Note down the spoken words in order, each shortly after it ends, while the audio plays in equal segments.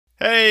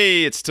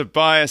Hey, it's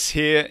Tobias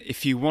here.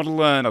 If you want to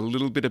learn a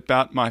little bit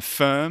about my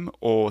firm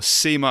or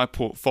see my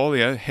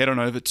portfolio, head on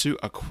over to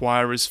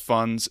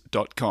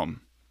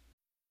acquirersfunds.com.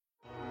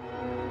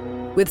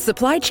 With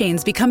supply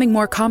chains becoming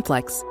more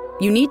complex,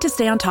 you need to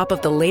stay on top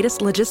of the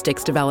latest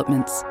logistics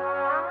developments.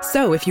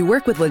 So if you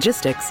work with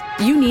logistics,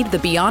 you need the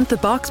Beyond the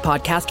Box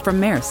podcast from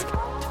Maersk.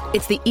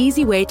 It's the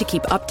easy way to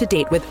keep up to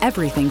date with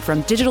everything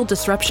from digital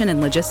disruption in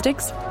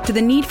logistics to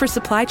the need for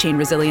supply chain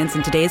resilience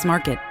in today's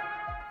market.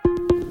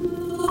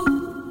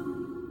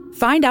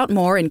 Find out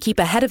more and keep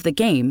ahead of the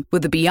game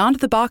with the Beyond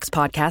the Box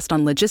podcast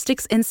on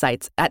logistics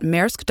insights at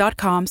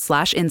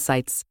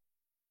maersk.com/insights.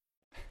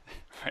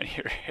 Ready.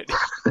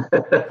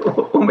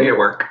 We'll make it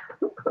work.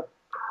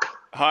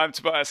 Hi, I'm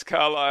Tobias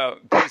Carlisle.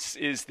 This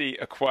is the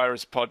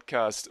Acquirers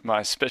podcast.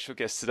 My special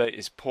guest today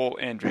is Paul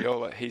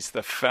Andreola. He's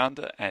the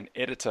founder and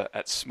editor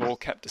at Small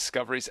Cap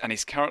Discoveries, and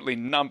he's currently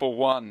number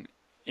one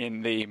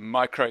in the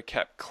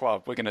microcap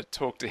club. We're going to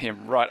talk to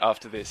him right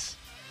after this.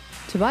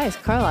 Tobias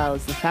Carlisle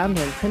is the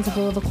founder and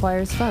principal of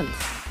Acquirers Funds.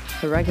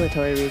 For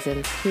regulatory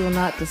reasons, he will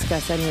not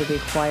discuss any of the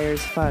Acquirers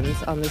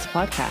Funds on this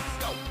podcast.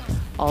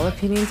 All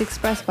opinions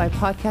expressed by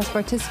podcast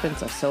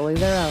participants are solely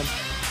their own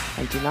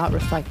and do not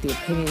reflect the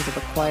opinions of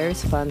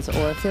Acquirers Funds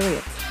or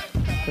affiliates.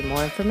 For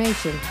more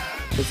information,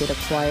 visit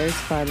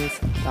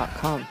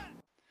acquirersfunds.com.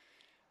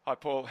 Hi,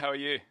 Paul. How are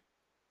you?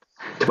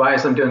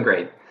 Tobias, I'm doing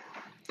great.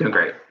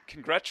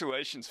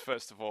 Congratulations,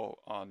 first of all,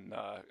 on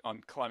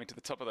climbing to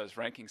the top of those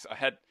rankings.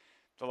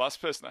 The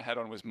last person I had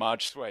on was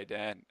Marge Sway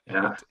Dan.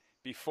 Yeah. And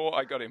before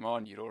I got him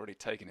on, you'd already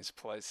taken his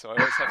place. So I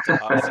always have to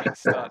ask you to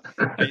start.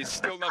 Are you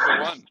still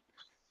number one?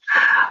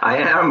 I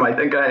am. I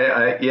think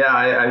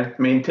I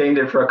maintained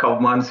it for a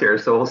couple months here,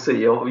 so we'll see.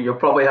 You'll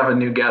probably have a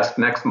new guest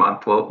next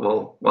month.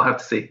 We'll have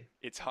to see.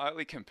 It's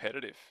highly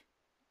competitive.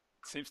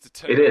 It seems to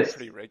turn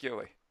pretty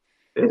regularly.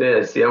 It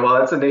is. Yeah. Well,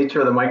 that's the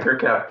nature of the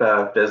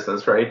microcap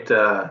business, right?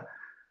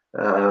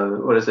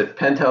 What is it?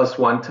 Penthouse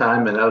one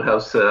time and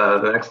outhouse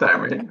the next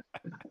time, right?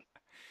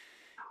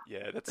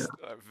 Yeah, that's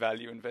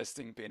value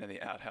investing. Been in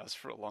the outhouse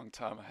for a long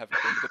time. I haven't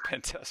been to the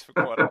penthouse for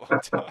quite a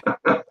long time.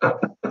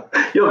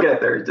 You'll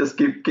get there. Just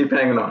keep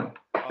hanging on.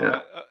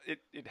 Yeah.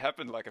 It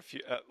happened like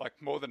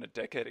more than a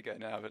decade ago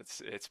now, but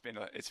it's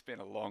been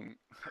a long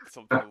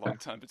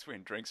time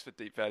between drinks for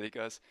deep value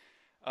guys.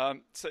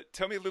 So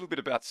tell me a little bit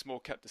about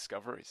Small Cap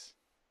Discoveries.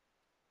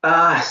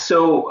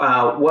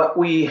 What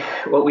we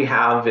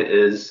have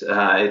is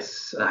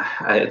it's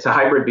a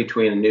hybrid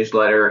between a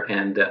newsletter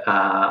and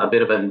a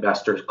bit of an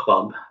investors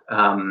club.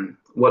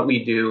 What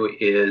we do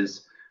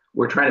is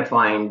we're trying to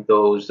find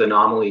those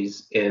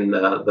anomalies in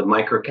the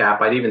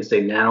microcap, I'd even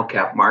say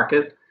nanocap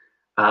market.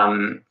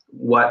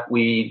 What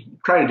we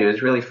try to do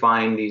is really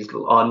find these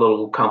odd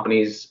little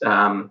companies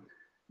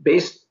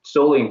based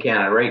solely in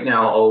Canada. Right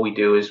now, all we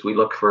do is we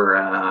look for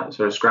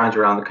sort of scrounge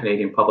around the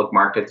Canadian public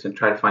markets and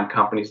try to find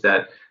companies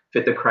that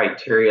fit the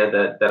criteria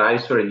that I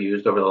sort of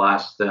used over the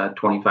last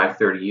 25,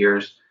 30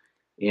 years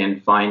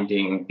in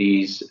finding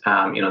these,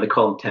 they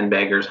call them 10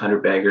 baggers,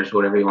 100 baggers,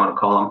 whatever you want to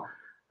call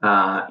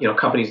them.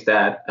 Companies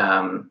that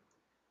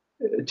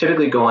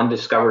typically go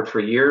undiscovered for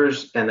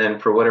years, and then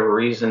for whatever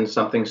reason,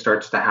 something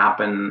starts to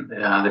happen.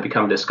 They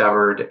become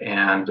discovered,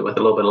 and with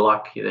a little bit of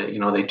luck,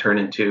 they turn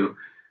into,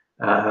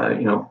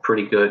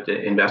 pretty good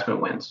investment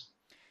wins.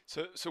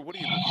 So what do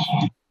you look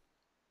for?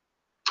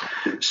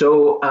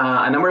 So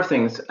a number of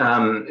things.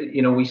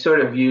 We sort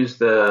of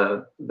use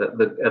a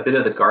bit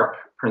of the GARP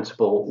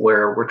principle,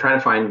 where we're trying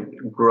to find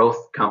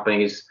growth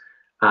companies.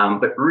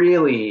 But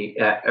really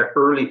at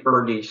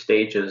early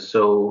stages,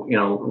 so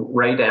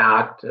right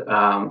at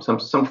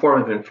some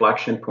form of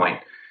inflection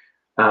point.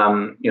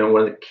 One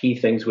of the key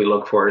things we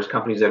look for is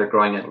companies that are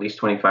growing at least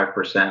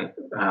 25%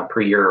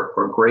 per year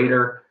or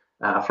greater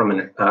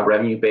from a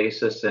revenue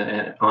basis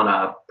and on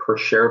a per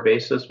share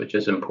basis, which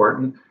is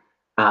important.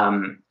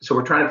 So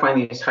we're trying to find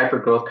these hyper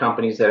growth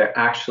companies that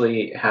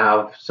actually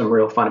have some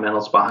real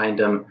fundamentals behind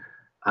them,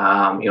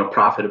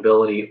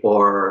 profitability,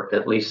 or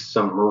at least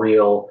some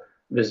real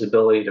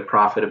visibility to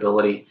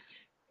profitability,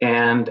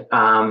 and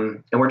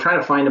we're trying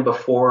to find them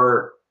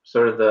before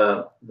sort of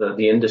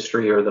the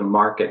industry or the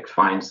market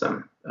finds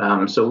them.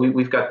 So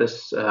we've got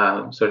this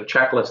sort of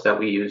checklist that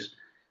we use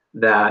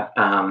that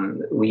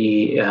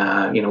we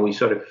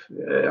sort of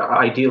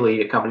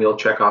ideally a company will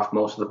check off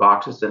most of the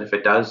boxes, and if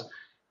it does,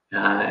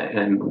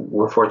 and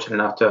we're fortunate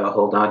enough to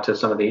hold on to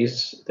some of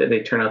these, they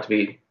turn out to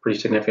be pretty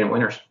significant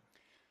winners.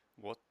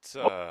 What's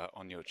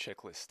on your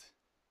checklist?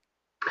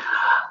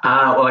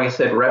 Well, like I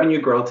said, revenue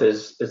growth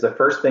is the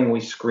first thing we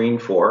screen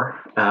for.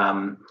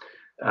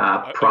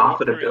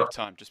 Profitability. Over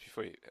time, just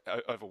before you,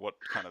 over what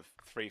kind of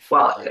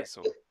 3-4 years?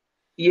 Or?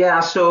 Yeah,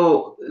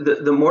 so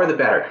the more the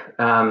better.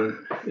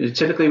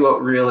 Typically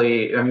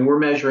we're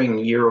measuring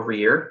year over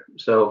year.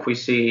 So if we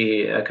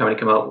see a company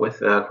come out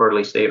with a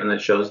quarterly statement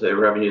that shows the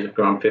revenues have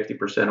grown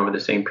 50% over the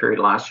same period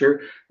last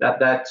year,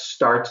 that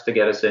starts to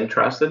get us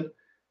interested.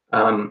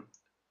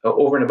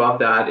 Over and above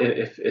that,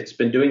 if it's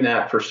been doing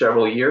that for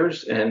several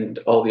years and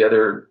all the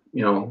other,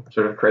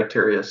 sort of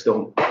criteria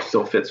still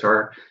fits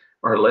our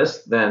or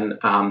list, then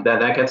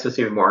that gets us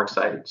even more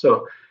excited.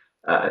 So,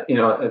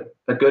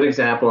 a good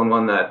example and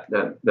one that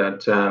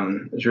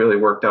has really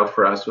worked out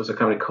for us was a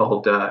company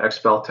called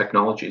Expel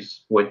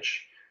Technologies,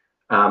 which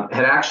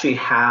had actually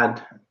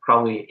had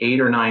probably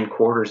 8 or 9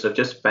 quarters of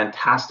just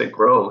fantastic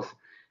growth,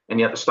 and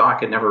yet the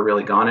stock had never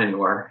really gone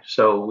anywhere.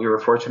 So we were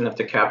fortunate enough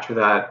to capture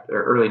that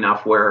early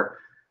enough where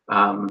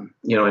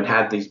it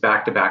had these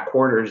back-to-back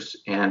quarters,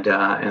 and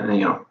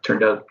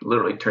turned out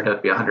to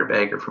be a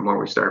 100-bagger from where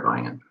we started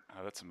buying it.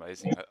 Oh, that's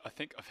amazing. I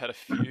think I've had a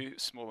few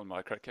small and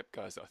microcap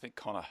guys. I think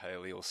Connor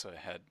Haley also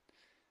had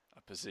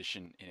a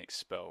position in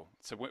Expel.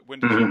 So when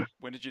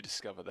did you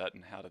discover that,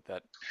 and how did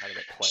that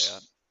play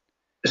out?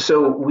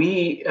 So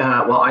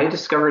I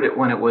discovered it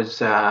when it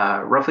was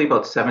roughly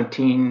about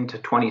 17 to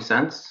 20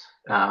 cents.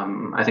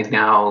 I think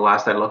now,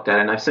 last I looked at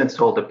it, and I've since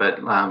sold it, but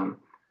I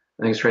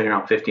think it's trading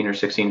around $15 or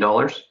 $16.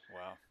 Wow.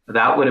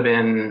 That would have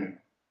been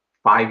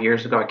 5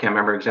 years ago. I can't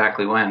remember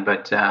exactly when,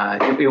 but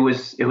it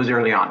was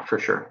early on for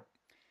sure.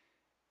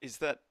 Is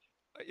that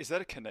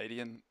a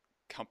Canadian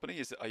company?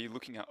 Are you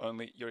looking at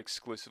you're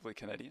exclusively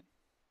Canadian?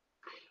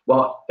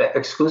 Well,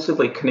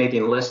 exclusively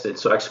Canadian listed.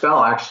 So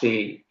Expel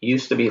actually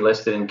used to be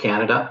listed in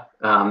Canada.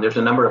 There's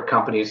a number of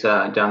companies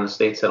down in the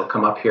States that'll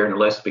come up here and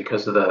list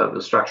because of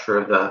the structure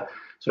of the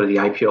sort of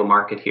the IPO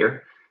market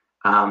here.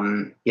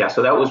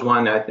 So that was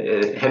one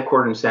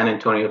headquartered in San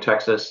Antonio,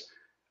 Texas,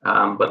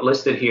 but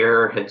listed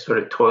here, had sort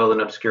of toiled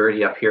in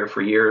obscurity up here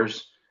for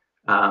years,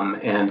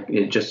 and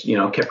it just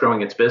kept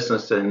growing its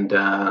business, and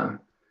then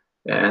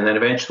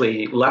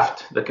eventually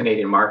left the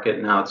Canadian market.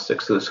 And now it's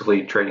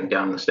exclusively trading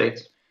down in the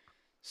States.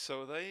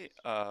 So they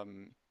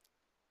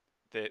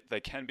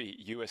can be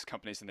US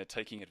companies, and they're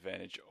taking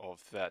advantage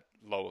of that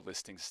lower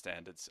listing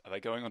standards. Are they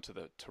going onto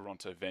the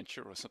Toronto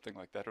Venture or something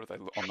like that, or are they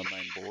on the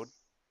main board?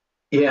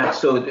 Yeah,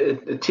 so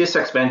the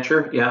TSX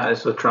Venture,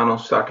 is the Toronto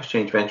Stock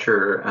Exchange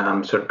Venture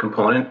sort of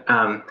component.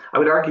 I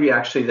would argue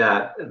actually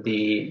that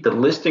the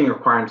listing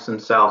requirements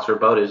themselves are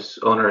about as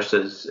onerous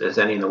as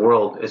any in the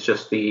world. It's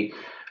just the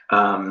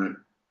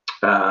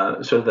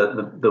sort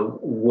of the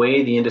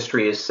way the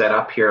industry is set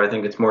up here. I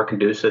think it's more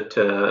conducive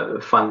to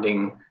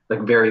funding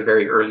like very,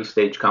 very early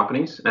stage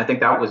companies. And I think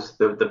that was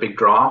the big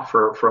draw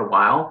for a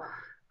while.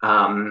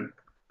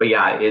 But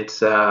yeah, it's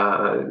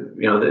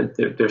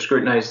they're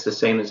scrutinized the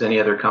same as any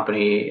other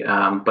company.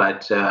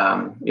 But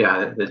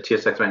the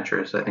TSX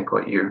Venture is, I think,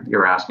 what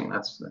you're asking.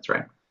 That's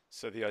right.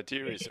 So the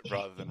idea is that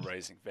rather than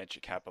raising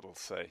venture capital,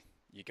 say,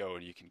 you go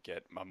and you can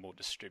get a more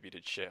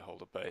distributed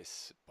shareholder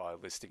base by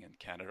listing in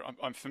Canada.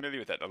 I'm familiar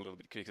with that a little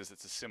bit because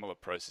it's a similar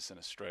process in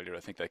Australia. I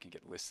think they can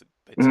get listed.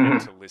 They tend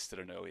to list at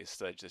an earlier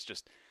stage.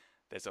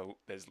 There's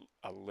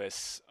a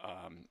less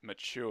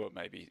mature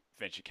maybe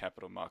venture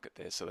capital market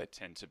there, so they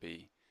tend to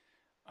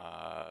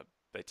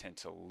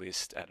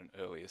list at an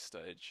earlier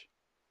stage.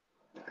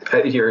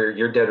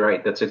 You're dead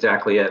right. That's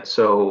exactly it.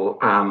 So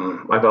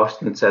I've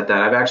often said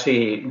that. I've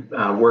actually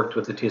worked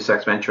with the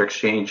TSX Venture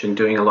Exchange and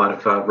doing a lot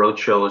of road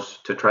shows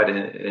to try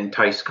to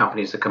entice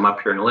companies to come up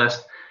here and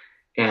list.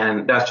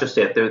 And that's just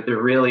it. They're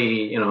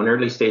really, an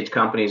early stage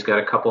company's got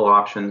a couple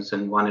options,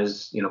 and one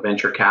is,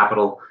 venture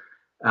capital.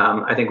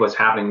 I think what's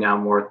happening now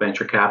more with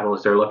venture capital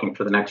is they're looking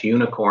for the next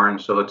unicorn.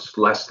 So it's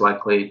less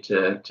likely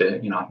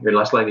you're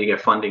less likely to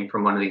get funding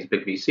from one of these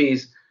big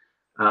VCs.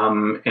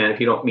 And if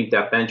you don't meet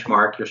that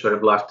benchmark, you're sort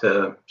of left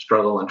to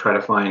struggle and try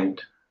to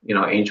find,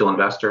 angel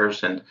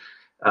investors. And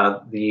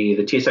the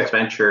TSX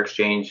Venture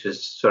Exchange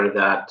is sort of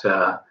that,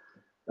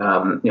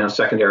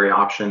 secondary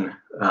option.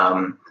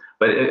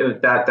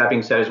 But that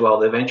being said as well,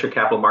 the venture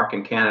capital market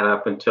in Canada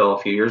up until a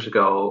few years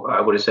ago, I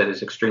would have said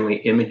is extremely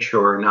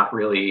immature, not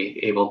really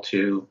able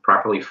to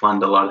properly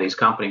fund a lot of these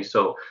companies.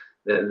 So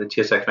the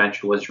TSX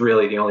Venture was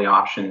really the only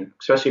option,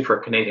 especially for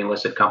a Canadian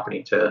listed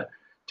company to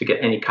get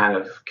any kind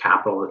of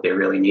capital that they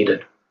really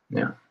needed.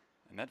 Yeah.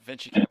 And that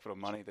venture capital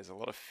money, there's a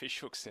lot of fish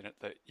hooks in it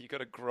that you got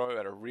to grow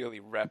at a really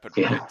rapid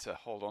rate to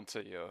hold on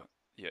to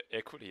your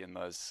equity in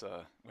those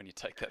when you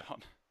take that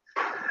on.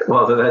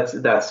 Well,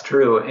 that's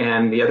true.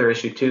 And the other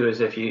issue too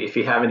is if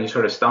you have any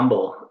sort of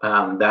stumble,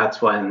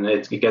 that's when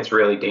it gets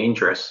really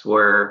dangerous.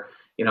 Where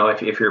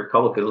if you're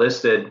publicly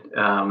listed,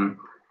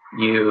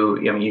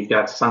 you've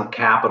got sunk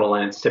capital,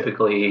 and it's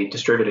typically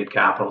distributed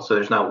capital. So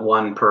there's not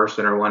one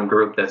person or one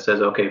group that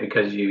says, okay,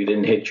 because you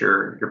didn't hit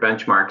your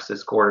benchmarks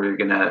this quarter, you're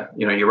gonna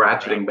you're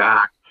ratcheting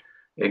back.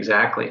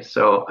 Exactly.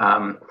 So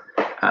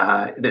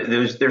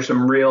there's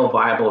some real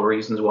viable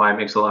reasons why it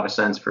makes a lot of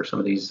sense for some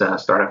of these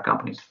startup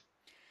companies.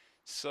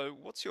 So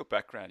what's your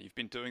background? You've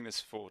been doing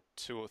this for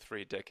 2 or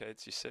 3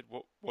 decades, you said.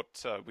 What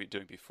were you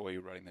doing before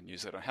you were writing the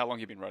newsletter? How long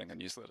have you been writing the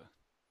newsletter?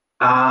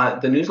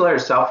 The newsletter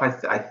itself,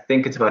 I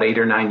think it's about 8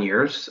 or 9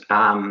 years.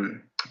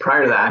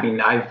 Prior to that, I mean,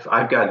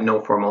 I've got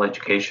no formal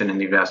education in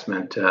the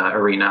investment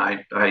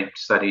arena. I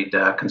studied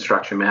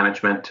construction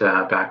management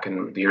back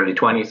in the early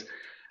 20s,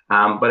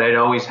 but I'd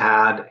always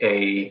had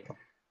a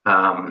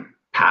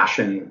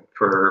passion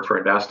for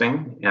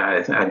investing.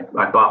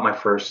 I bought my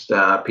first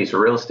piece of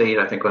real estate,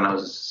 I think when I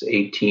was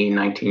 18,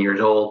 19 years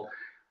old.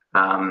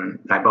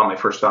 I bought my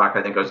first stock,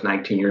 I think I was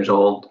 19 years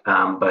old,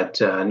 but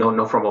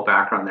no formal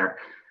background there.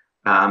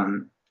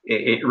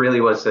 It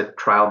really was a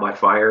trial by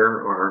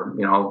fire,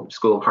 or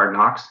school of hard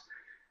knocks.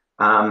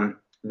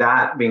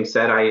 That being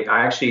said, I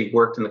actually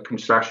worked in the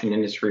construction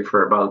industry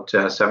for about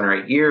 7 or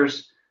 8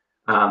 years.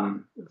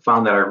 Found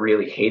that I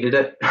really hated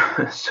it,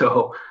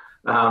 so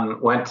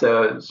went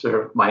to sort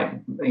of my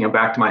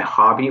back to my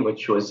hobby,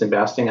 which was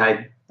investing.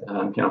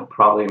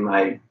 Probably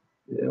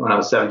when I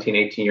was 17,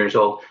 18 years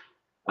old,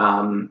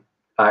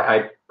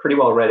 I pretty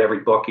well read every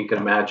book you could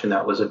imagine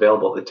that was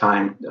available at the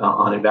time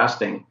on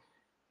investing,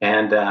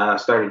 and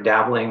started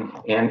dabbling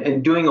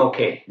and doing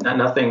okay.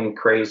 Nothing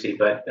crazy,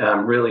 but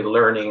really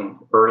learning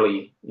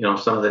early,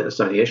 some of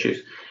the issues.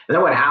 And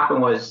then what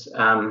happened was,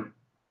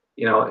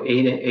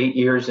 8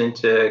 years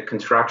into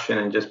construction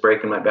and just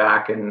breaking my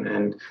back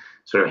and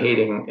sort of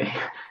hating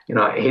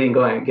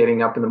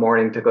getting up in the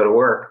morning to go to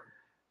work.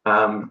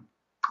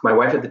 My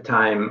wife at the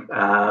time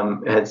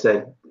had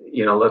said,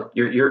 look,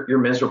 you're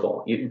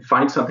miserable. You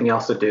find something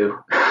else to do.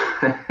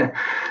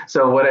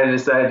 So what I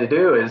decided to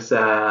do is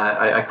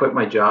I quit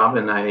my job,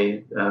 and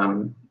I,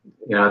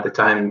 at the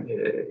time,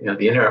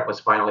 the internet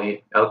was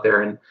finally out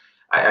there, and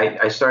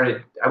I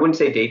started, I wouldn't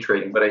say day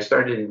trading, but I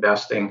started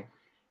investing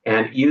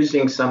and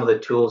using some of the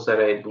tools that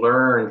I'd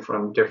learned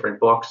from different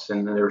books.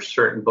 And there were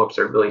certain books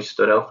that really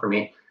stood out for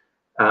me.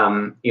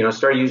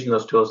 Started using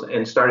those tools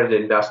and started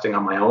investing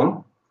on my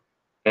own.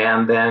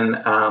 And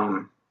then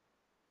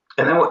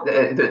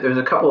there's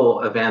a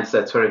couple events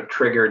that sort of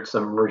triggered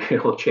some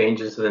real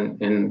changes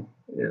in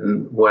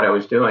what I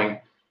was doing.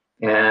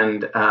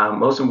 And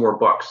most of them were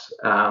books.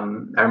 I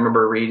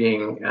remember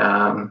reading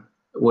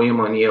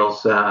William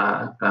O'Neill's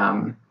How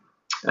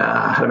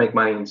to Make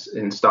Money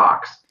in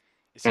Stocks.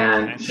 Is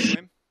that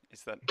CanSlim?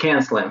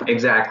 CanSlim,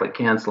 exactly,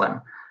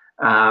 CanSlim.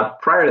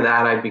 Prior to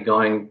that, I'd be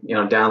going,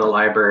 down the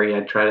library.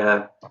 I'd try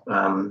to,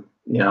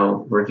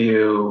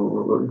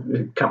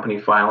 review company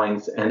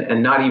filings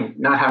and not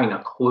having a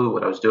clue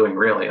what I was doing,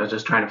 really. I was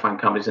just trying to find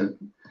companies and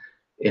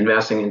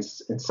investing in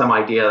some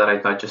idea that I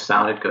thought just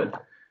sounded good.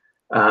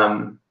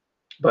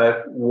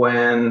 But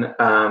when, as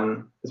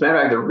a matter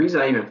of fact, the reason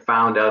I even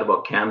found out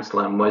about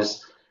CanSlim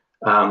was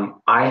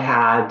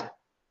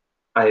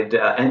I'd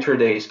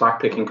entered a stock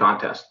picking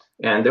contest,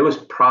 and there was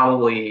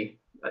probably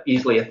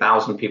easily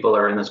 1,000 people that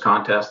are in this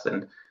contest,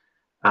 and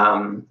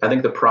I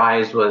think the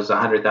prize was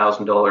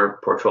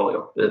 $100,000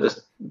 portfolio. This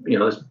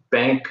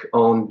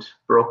bank-owned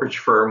brokerage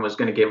firm was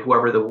going to give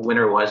whoever the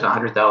winner was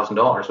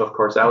 $100,000. So of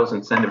course that was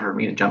incentive for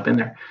me to jump in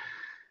there.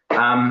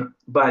 I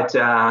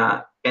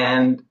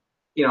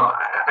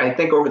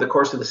think over the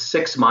course of the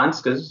 6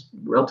 months, because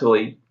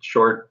relatively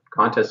short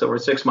contest, over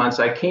 6 months,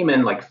 I came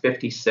in like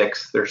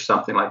 56th or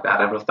something like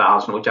that out of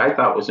 1,000, which I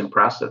thought was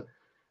impressive.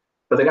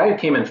 But the guy who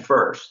came in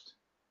first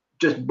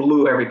just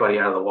blew everybody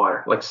out of the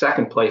water. Like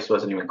second place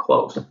wasn't even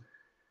close.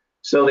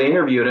 So they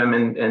interviewed him,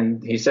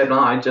 and he said, "No,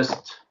 I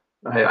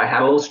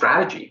had a little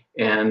strategy."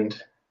 And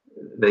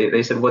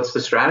they said, "What's the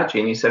strategy?"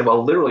 And he said,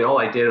 "Well, literally all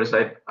I did was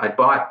I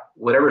bought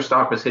whatever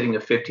stock was hitting a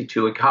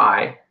 52-week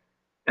high,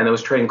 and it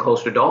was trading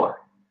close to $1."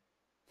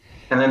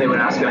 And then they would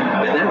ask him,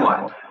 "And then what?"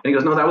 And he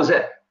goes, "No, that was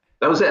it.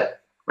 That was it."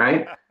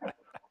 Right?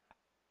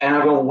 And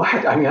I go,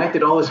 "What? I mean, I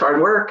did all this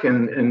hard work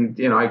and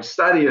I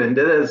studied and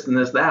did this and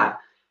this, that."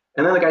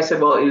 And then the guy said,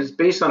 "Well, it was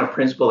based on a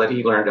principle that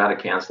he learned out of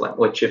CanSlim,"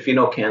 which, if you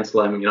know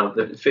CanSlim,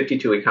 the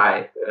 52-week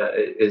high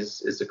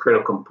is a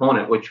critical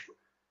component, which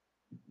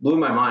blew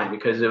my mind,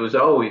 because it was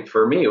always,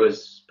 for me, it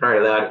was prior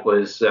to that, it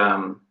was,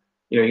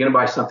 you're going to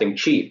buy something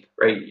cheap,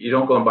 right? You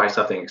don't go and buy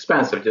something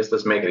expensive. It just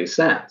doesn't make any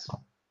sense.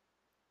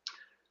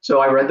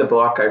 So I read the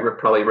book. I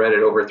probably read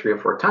it over 3 or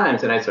 4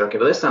 times, and I said, "Okay,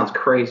 well, this sounds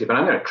crazy, but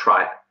I'm going to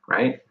try it,"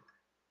 right?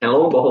 And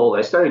lo and behold,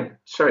 I started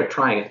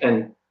trying it,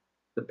 and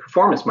the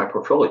performance of my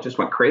portfolio just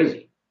went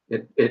crazy.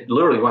 It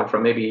literally went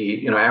from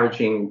maybe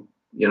averaging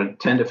 10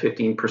 to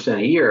 15%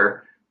 a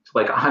year to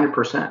like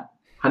 100%,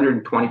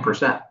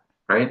 120%,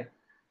 right?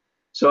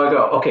 So I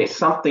go, okay,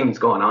 something's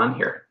going on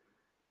here.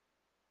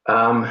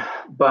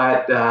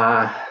 But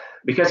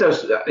because I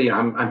was,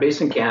 I'm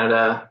based in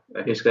Canada.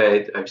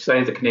 Basically, I've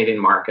studied the Canadian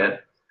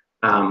market.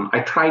 I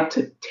tried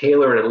to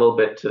tailor it a little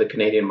bit to the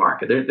Canadian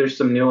market. There's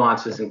some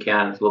nuances in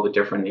Canada. It's a little bit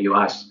different in the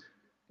U.S.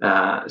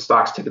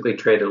 Stocks typically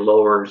trade at a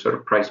lower sort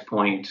of price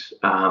point.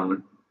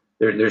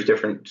 There's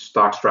different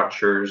stock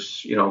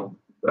structures.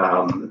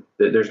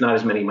 There's not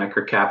as many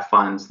microcap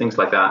funds, things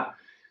like that.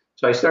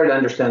 So I started to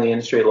understand the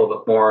industry a little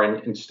bit more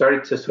and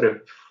started to sort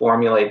of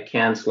formulate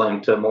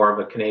CanSlim to more of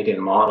a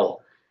Canadian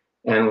model.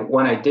 And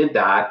when I did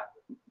that,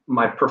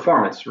 my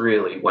performance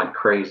really went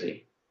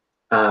crazy.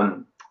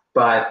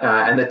 But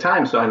at the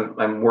time, so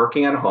I'm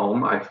working at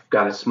home. I've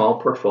got a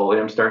small portfolio.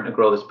 I'm starting to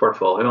grow this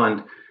portfolio,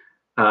 and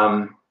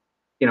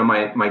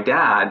my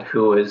dad,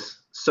 who is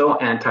so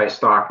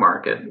anti-stock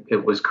market,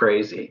 it was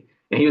crazy,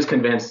 and he was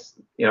convinced.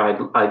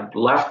 I'd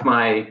left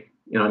my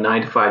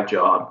 9-to-5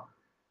 job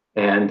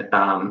and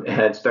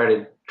had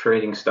started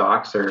trading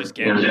stocks or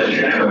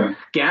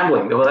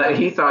gambling. Well,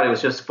 he thought it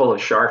was just full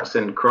of sharks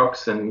and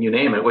crooks and you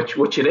name it,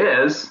 which it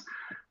is.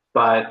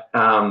 but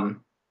I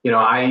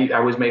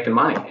was making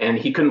money, and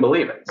he couldn't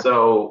believe it.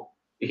 So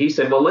he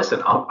said, well,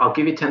 listen, I'll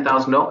give you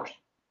 $10,000.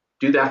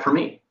 Do that for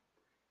me.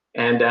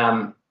 And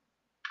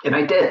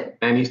I did,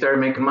 and he started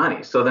making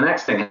money. So the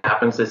next thing that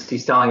happens is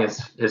he's telling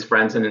his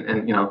friends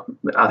and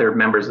other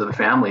members of the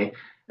family.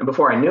 And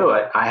before I knew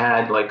it, I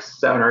had like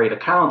 7 or 8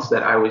 accounts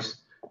that I was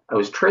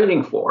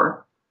trading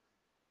for.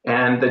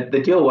 And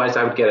the deal was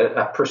I would get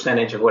a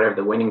percentage of whatever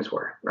the winnings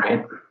were,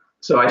 right?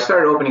 So I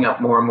started opening up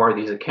more and more of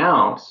these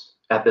accounts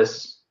at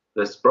this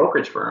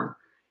brokerage firm,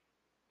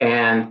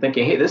 and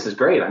thinking, hey, this is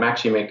great. I'm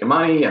actually making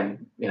money,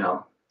 and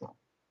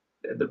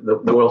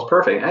the world's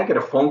perfect. I get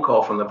a phone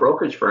call from the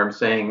brokerage firm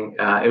saying,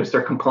 it was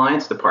their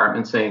compliance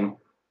department saying,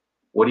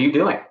 what are you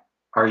doing?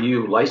 Are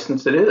you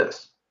licensed to do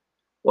this?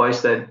 Well, I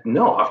said,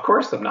 no, of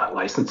course I'm not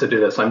licensed to do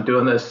this. I'm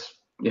doing this,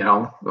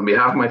 on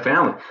behalf of my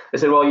family. They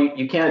said, well,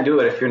 you can't do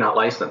it if you're not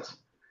licensed.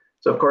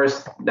 So of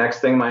course, next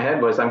thing in my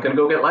head was, I'm going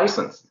to go get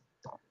licensed.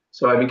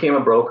 So I became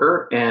a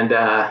broker. And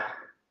of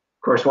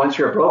course, once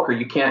you're a broker,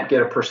 you can't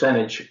get a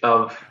percentage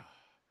of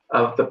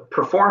the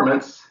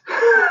performance.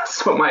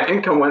 So my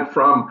income went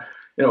from,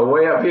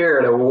 way up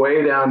here to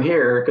way down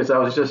here, because I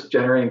was just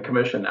generating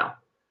commission now.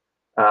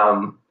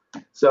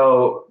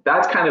 So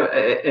that's kind of,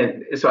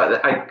 and so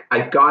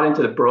I got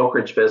into the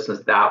brokerage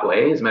business that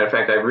way. As a matter of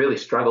fact, I really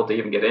struggled to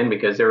even get in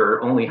because they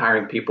were only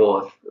hiring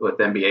people with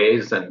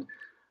MBAs. And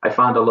I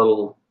found a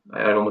little,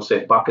 I'd almost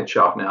say bucket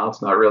shop now.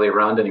 It's not really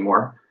around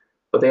anymore.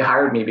 But they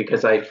hired me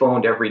because I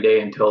phoned every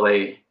day until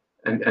they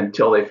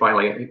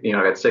finally,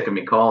 got sick of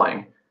me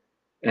calling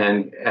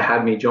and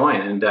had me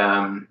join.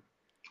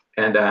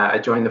 And I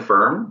joined the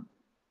firm.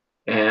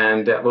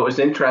 And what was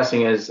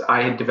interesting is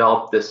I had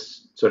developed this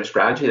sort of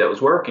strategy that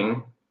was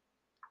working.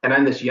 And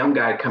I'm this young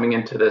guy coming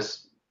into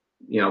this,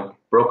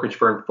 brokerage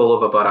firm full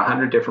of about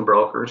 100 different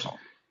brokers.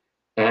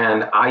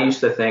 And I used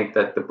to think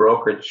that the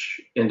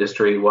brokerage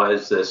industry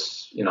was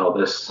this,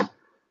 this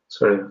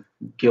sort of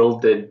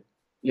gilded,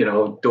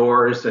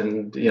 doors,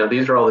 and,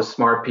 these are all the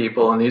smart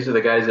people. And these are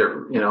the guys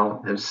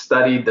that, have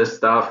studied this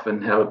stuff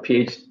and have a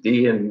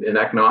PhD in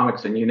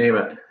economics and you name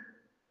it.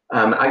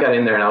 I got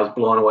in there and I was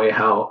blown away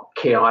how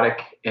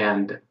chaotic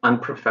and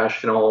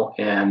unprofessional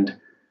and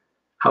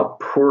how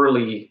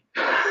poorly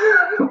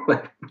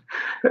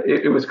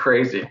it was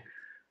crazy.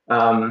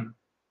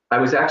 I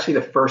was actually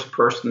the first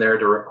person there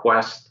to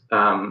request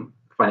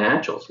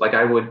financials. Like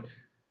I would,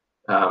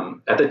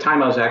 at the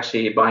time I was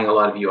actually buying a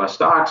lot of US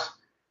stocks,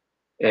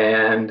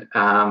 and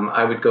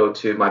I would go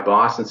to my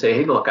boss and say,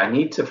 hey, look, I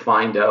need to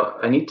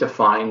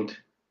find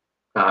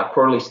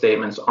quarterly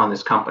statements on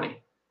this company.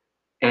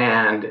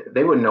 And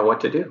they wouldn't know what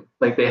to do.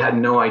 Like they had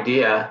no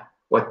idea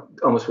what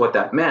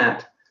that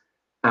meant.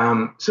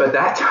 So at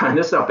that time,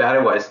 this is how bad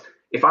it was.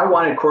 If I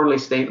wanted quarterly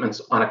statements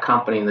on a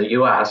company in the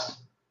US,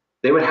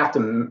 they would have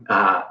to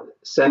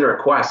send a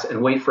request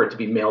and wait for it to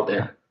be mailed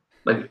in.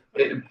 Like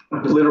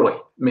literally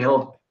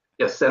mailed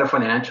a set of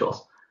financials.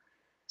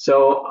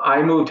 So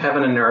I moved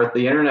heaven and earth.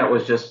 The internet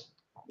was just,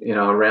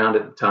 around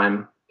at the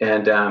time.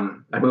 And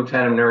I moved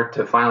heaven and earth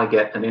to finally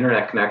get an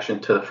internet connection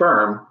to the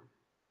firm.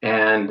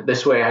 And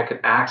this way I could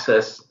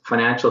access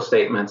financial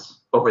statements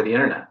over the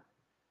internet.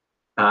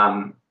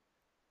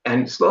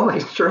 And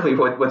slowly, surely,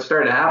 what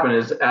started to happen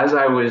is as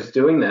I was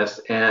doing this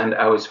and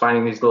I was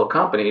finding these little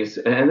companies,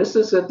 and this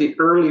is at the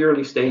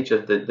early stage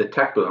of the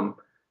tech boom,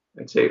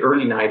 I'd say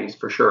early 90s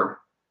for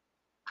sure.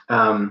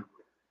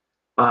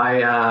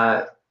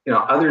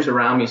 Others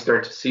around me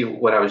started to see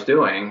what I was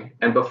doing.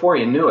 And before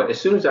you knew it, as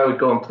soon as I would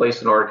go and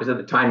place an order, because at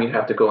the time you'd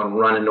have to go and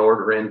run an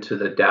order into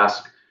the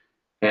desk,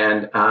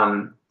 and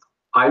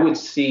I would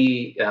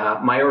see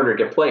my order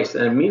get placed,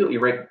 and immediately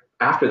right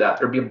after that,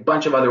 there'd be a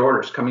bunch of other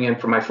orders coming in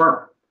from my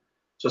firm.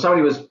 So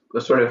somebody was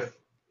sort of,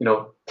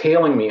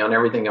 tailing me on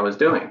everything I was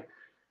doing.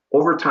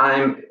 Over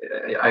time,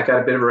 I got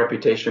a bit of a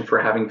reputation for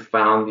having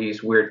found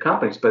these weird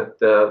companies, but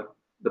the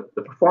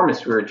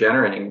performance we were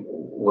generating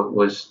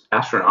was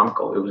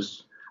astronomical. It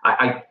was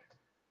I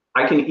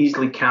can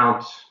easily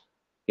count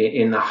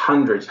in the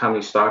hundreds how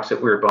many stocks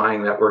that we were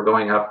buying that were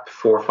going up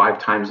 4 or 5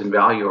 times in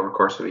value over the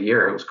course of a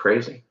year. It was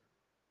crazy.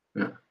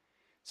 Yeah.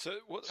 So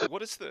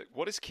what is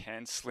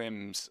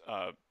CanSlim's?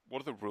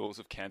 What are the rules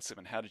of CanSlim,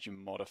 and how did you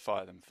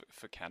modify them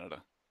for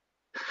Canada?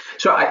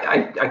 So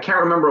I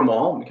can't remember them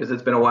all because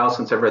it's been a while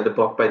since I've read the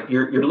book. But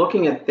you're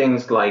looking at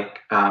things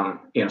like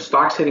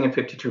stocks hitting a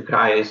 52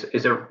 high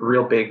is a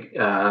real big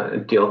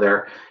deal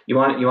there. You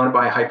want to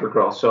buy hyper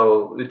growth,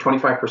 so the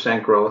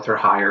 25% growth or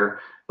higher,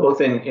 both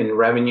in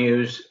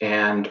revenues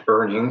and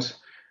earnings.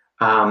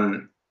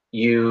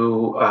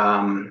 You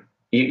want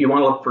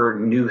to look for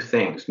new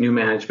things, new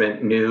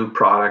management, new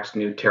products,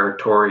 new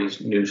territories,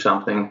 new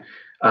something.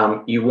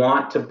 You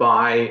want to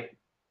buy,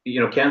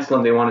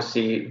 CanSlim, they want to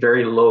see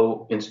very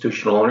low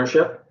institutional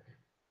ownership.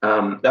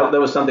 That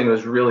was something that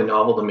was really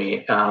novel to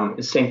me.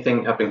 Same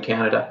thing up in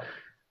Canada.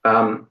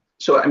 And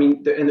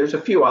there's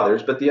a few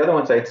others, but the other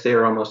ones I'd say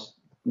are almost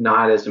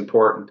not as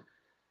important.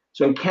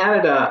 So in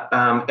Canada,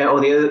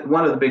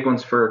 one of the big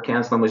ones for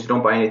CanSlim was you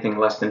don't buy anything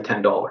less than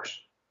 $10.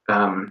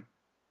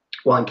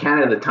 Well, in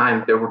Canada at the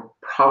time, there were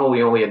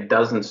probably only a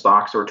dozen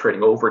stocks that were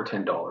trading over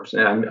 $10.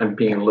 And I'm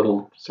being a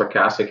little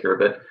sarcastic here,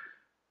 but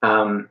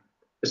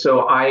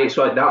so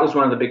that was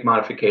one of the big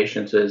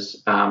modifications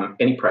is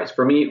any price.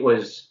 For me, it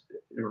was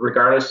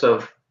regardless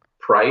of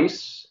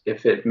price,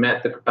 if it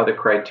met the other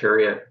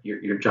criteria,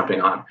 you're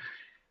jumping on.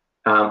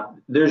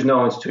 There's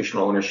no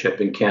institutional ownership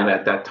in Canada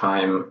at that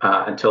time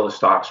until the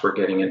stocks were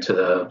getting into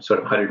the sort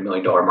of $100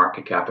 million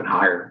market cap and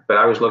higher. But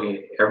I was looking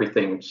at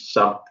everything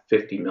sub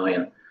 50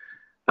 million.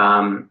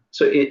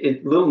 So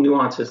little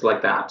nuances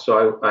like that.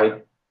 So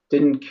I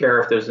didn't care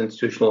if there's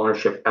institutional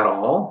ownership at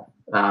all.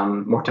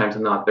 More times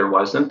than not, there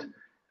wasn't.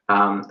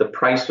 The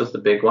price was the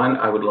big one.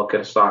 I would look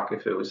at a stock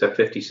if it was at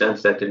 50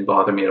 cents. That didn't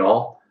bother me at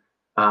all.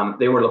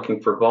 They were looking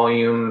for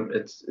volume.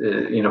 It's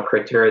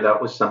criteria.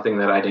 That was something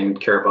that I didn't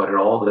care about at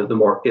all. The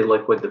more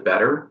illiquid, the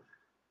better.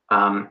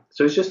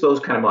 So it's just those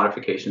kind of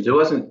modifications. It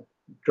wasn't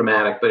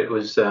dramatic, but it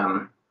was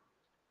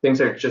things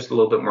that are just a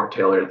little bit more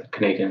tailored at the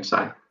Canadian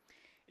side.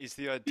 Is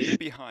the idea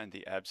behind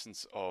the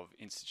absence of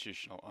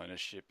institutional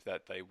ownership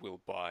that they will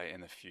buy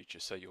in the future,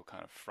 so you're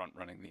kind of front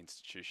running the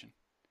institution?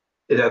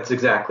 That's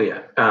exactly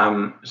it.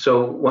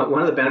 So one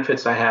of the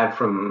benefits I had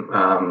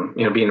from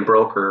being a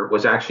broker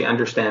was actually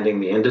understanding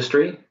the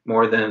industry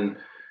more than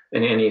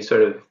in any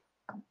sort of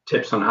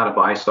tips on how to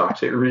buy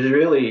stocks. It was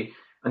really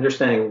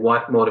understanding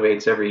what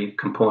motivates every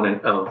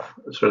component of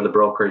sort of the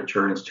brokerage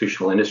or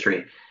institutional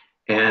industry.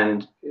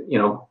 And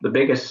the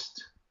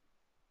biggest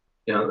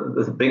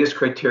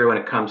criteria when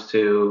it comes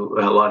to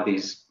a lot of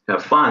these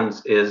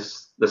funds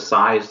is the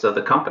size of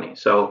the company.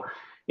 So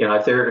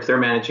if they're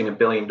managing $1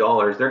 billion,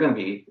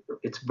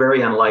 it's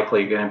very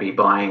unlikely you're going to be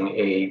buying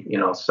a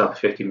sub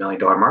 $50 million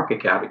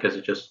market cap,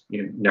 because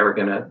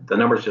the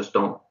numbers just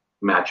don't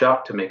match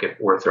up to make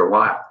it worth their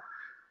while.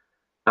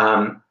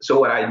 So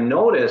what I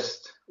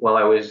noticed while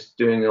I was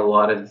doing a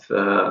lot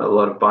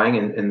of buying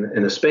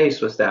in the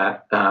space was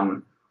that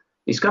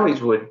these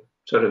companies would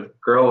sort of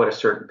grow at a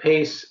certain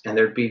pace, and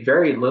there'd be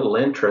very little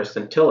interest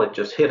until it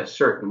just hit a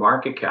certain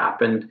market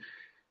cap. And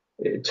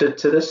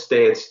to this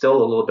day, it's still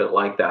a little bit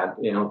like that.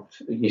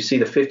 You see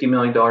the $50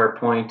 million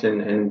point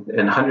and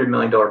 $100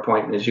 million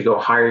point, and as you go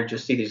higher, you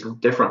just see these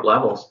different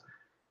levels.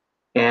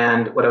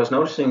 And what I was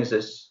noticing is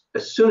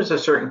as soon as a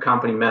certain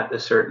company met a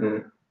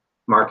certain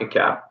market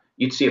cap,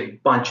 you'd see a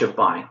bunch of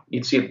buying,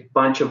 you'd see a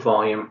bunch of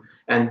volume,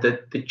 and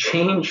the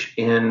change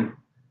in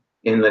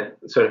the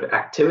sort of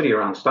activity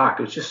around the stock,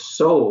 it was just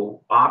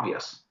so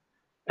obvious.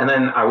 And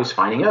then I was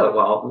finding out,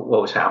 well,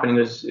 what was happening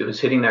was it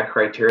was hitting that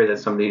criteria that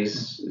some of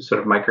these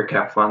sort of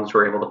microcap funds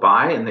were able to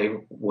buy, and they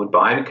would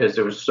buy because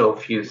there was so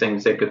few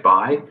things they could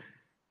buy.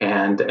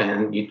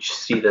 And you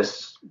see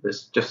this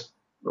just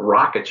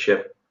rocket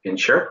ship in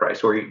share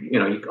price, where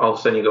you all of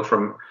a sudden you go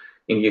from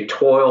you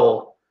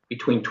toil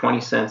between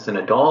 20 cents and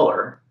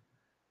 $1,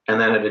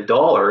 and then at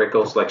 $1 it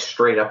goes like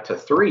straight up to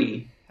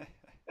 $3.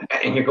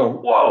 And you're going,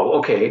 whoa,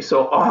 okay.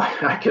 So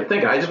I kept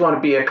thinking, I just want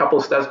to be a couple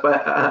of steps,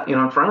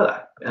 in front of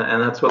that,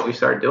 and that's what we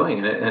started doing,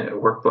 and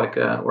it worked like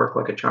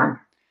a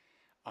charm.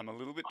 I'm a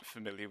little bit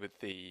familiar with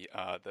the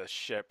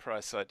share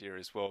price idea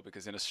as well,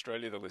 because in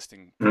Australia the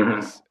listing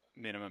price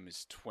minimum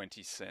is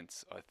 20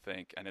 cents, I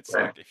think, and it's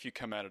like if you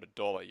come out at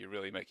 $1, you're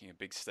really making a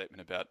big statement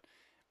about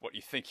what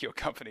you think your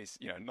company's.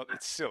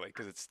 It's silly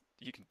because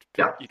you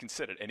can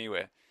set it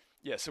anywhere.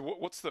 Yeah. So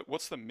what's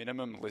the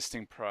minimum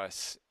listing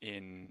price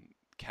in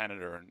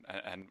Canada,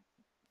 and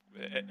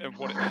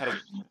what's the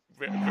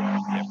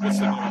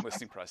minimum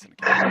listing price in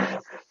Canada?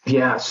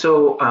 Yeah,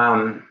 so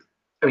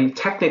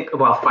technically,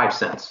 5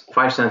 cents.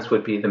 5 cents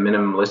would be the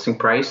minimum listing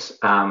price.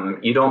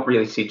 You don't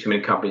really see too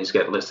many companies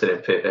get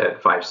listed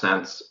at 5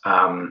 cents.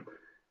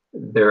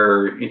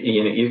 You're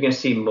going to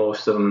see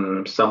most of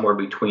them somewhere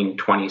between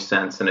 20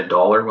 cents and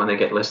 $1 when they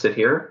get listed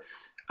here.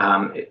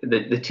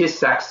 The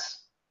TSX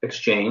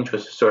exchange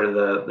was sort of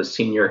the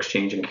senior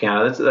exchange in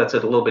Canada. That's a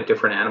little bit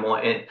different animal,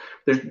 and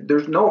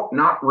there's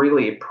not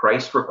really a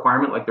price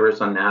requirement like there is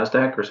on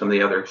NASDAQ or some of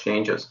the other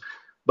exchanges,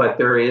 but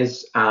there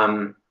is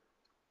there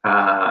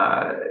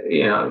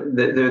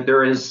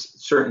is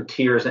certain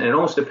tiers, and it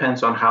almost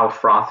depends on how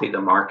frothy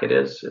the market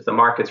is. If the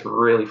market's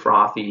really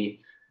frothy,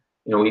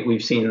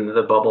 we've seen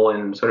the bubble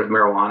in sort of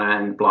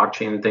marijuana and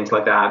blockchain and things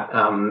like that.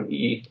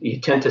 You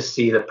tend to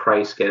see the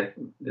price get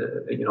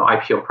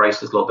IPO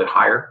prices a little bit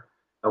higher.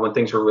 When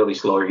things are really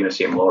slow, you're going to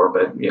see them lower,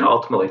 but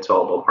ultimately it's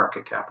all about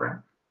market cap, right?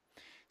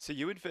 So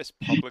you invest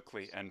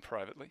publicly and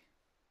privately?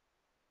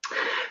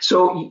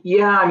 So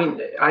yeah,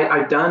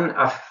 I've done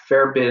a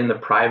fair bit in the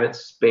private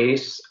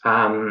space.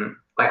 I'm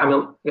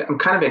kind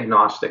of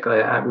agnostic.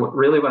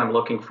 Really, what I'm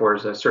looking for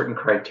is a certain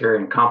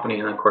criterion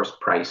company, and of course,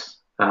 price.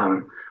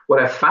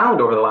 What I've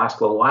found over the last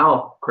little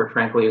while, quite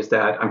frankly, is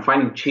that I'm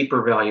finding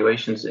cheaper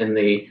valuations in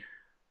the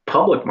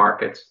public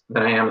markets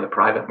than I am in the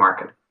private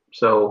market.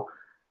 So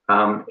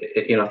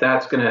if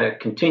that's going to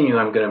continue,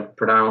 I'm going to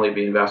predominantly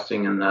be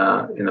investing in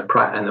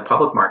the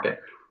public market.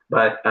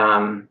 But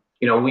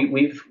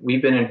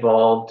we've been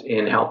involved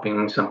in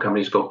helping some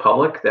companies go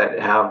public that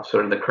have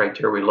sort of the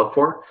criteria we look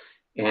for.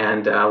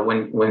 And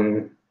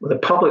when the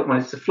public, when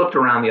it's flipped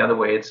around the other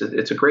way, it's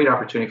a great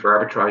opportunity for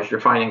arbitrage. You're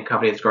finding a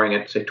company that's growing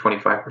at say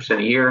 25%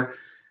 a year,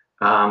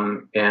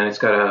 and it's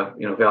got a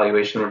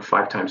valuation of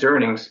 5 times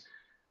earnings.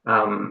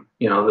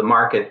 The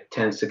market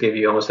tends to give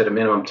you almost at a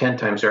minimum 10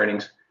 times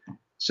earnings.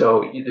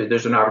 So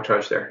there's an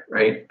arbitrage there,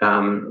 right?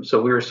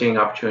 So we were seeing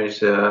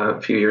opportunities a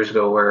few years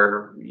ago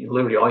where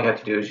literally all you had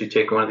to do is you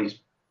take one of these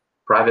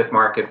private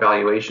market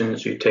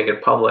valuations, you take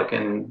it public,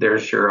 and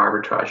there's your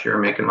arbitrage. You're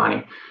making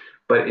money.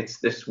 But it's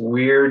this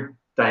weird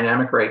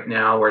dynamic right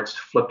now where it's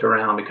flipped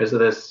around because of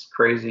this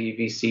crazy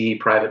VC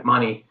private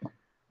money.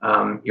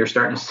 You're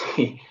starting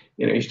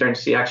to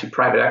see actually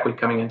private equity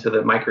coming into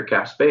the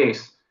microcap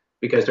space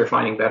because they're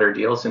finding better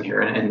deals in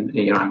here, and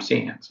I'm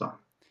seeing it. So,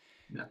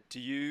 yeah. Do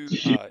you?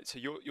 So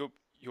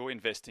you're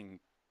investing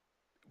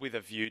with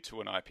a view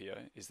to an IPO?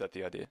 Is that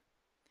the idea?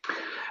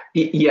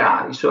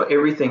 Yeah. So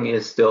everything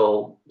is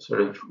still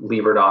sort of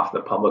levered off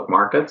the public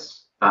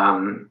markets.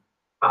 When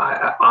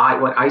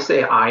I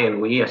say I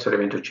and we, I sort of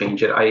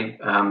interchange it.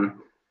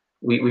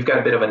 We've got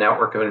a bit of a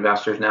network of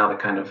investors now that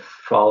kind of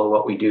follow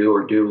what we do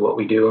or do what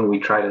we do, and we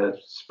try to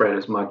spread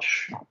as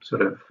much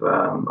sort of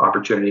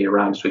opportunity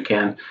around as we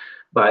can.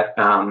 But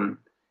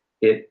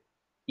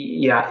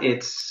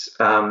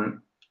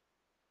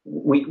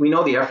we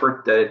know the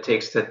effort that it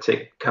takes to take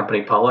a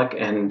company public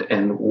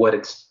and what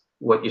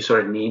you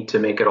sort of need to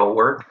make it all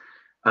work.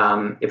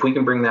 If we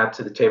can bring that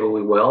to the table,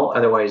 we will.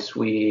 Otherwise,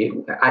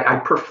 I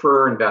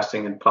prefer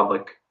investing in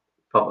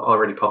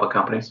already public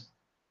companies.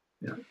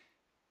 Yeah.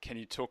 Can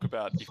you talk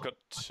about, you've got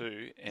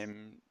 2,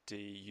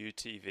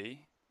 MDUTV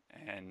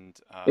and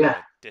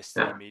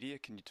Destiny Media.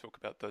 Can you talk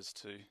about those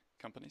 2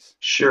 companies?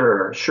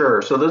 Sure.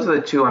 So those are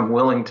the 2 I'm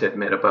willing to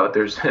admit about.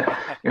 There's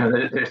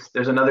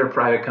there's another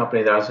private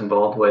company that I was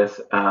involved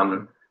with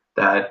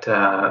that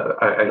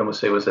I'd almost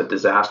say was a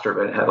disaster,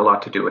 but it had a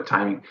lot to do with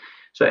timing.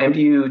 So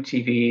MDU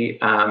TV,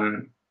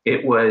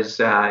 it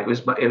was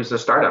a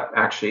startup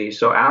actually.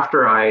 So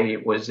after I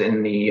was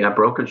in the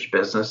brokerage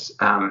business,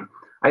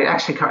 I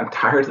actually got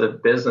tired of the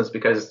business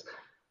because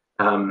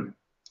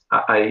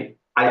I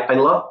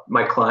love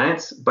my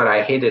clients, but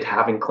I hated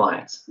having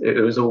clients.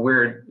 It was a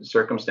weird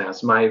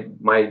circumstance. My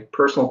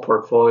personal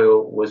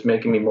portfolio was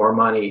making me more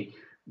money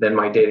than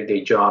my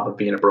day-to-day job of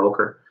being a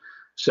broker.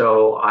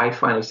 So I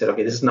finally said,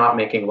 okay, this is not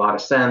making a lot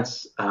of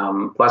sense.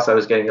 Plus, I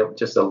was getting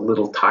just a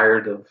little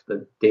tired of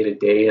the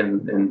day-to-day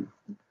and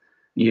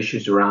the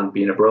issues around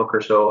being a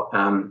broker. So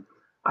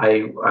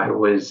I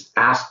was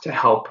asked to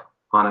help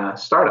on a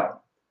startup.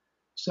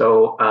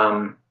 So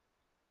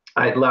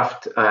I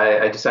left.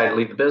 I decided to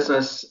leave the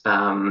business,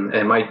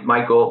 and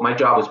my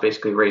job was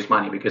basically raise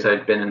money because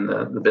I'd been in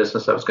the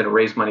business. I was going to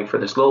raise money for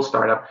this little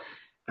startup,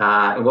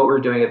 and what we were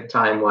doing at the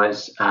time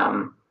was.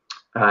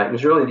 It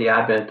was really the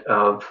advent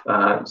of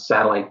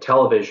satellite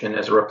television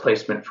as a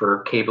replacement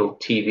for cable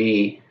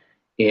TV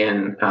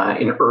in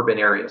urban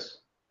areas,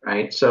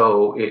 right?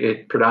 So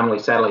it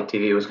predominantly satellite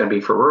TV was going to be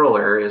for rural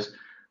areas,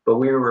 but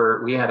we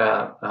had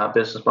a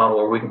business model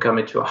where we can come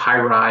into a high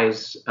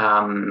rise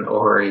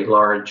or a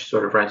large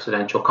sort of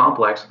residential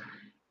complex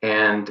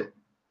and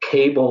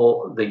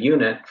cable the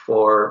unit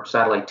for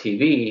satellite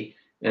TV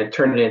and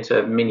turn it into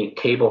a mini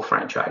cable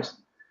franchise.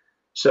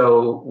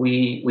 So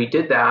we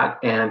did that,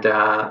 and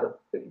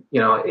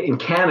in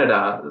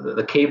Canada,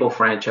 the cable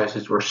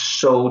franchises were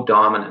so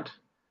dominant,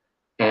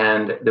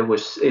 and there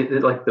was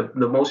the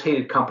most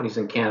hated companies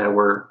in Canada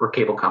were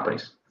cable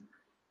companies,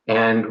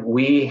 and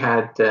we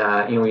had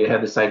we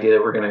had this idea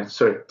that we're going to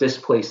sort of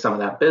displace some of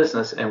that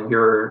business, and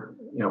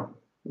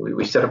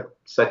we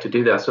set to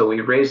do that. So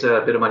we raised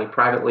a bit of money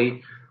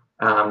privately,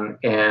 start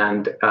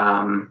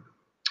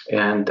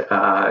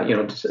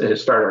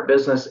our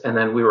business. And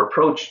then we were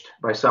approached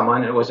by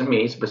someone, and it wasn't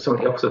me, but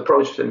somebody else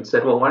approached and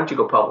said, well, why don't you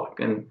go public?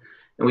 And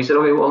we said,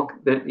 okay, well,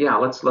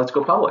 let's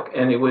go public.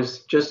 And it was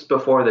just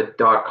before the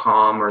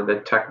 .com or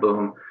the tech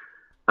boom.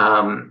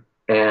 And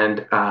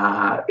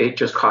it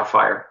just caught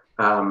fire.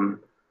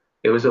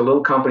 It was a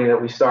little company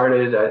that we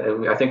started.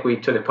 I think we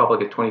took it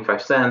public at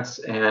 25 cents.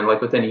 And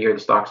within a year, the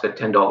stock's at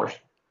 $10.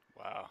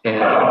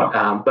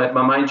 And, but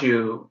mind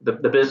you, the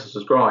business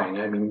was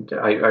growing. I mean,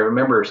 I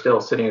remember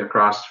still sitting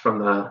across from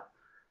the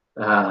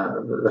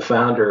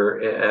founder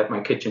at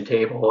my kitchen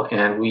table,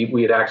 and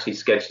we had actually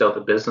sketched out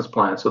the business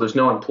plan. So there's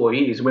no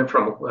employees. We went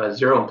from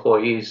 0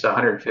 employees to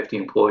 150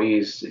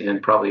 employees in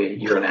probably a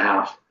year and a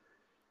half.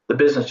 The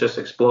business just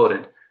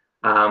exploded.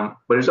 But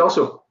it was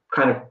also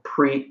kind of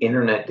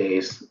pre-internet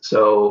days.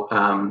 So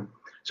I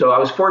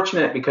was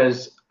fortunate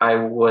because I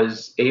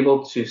was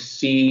able to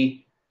see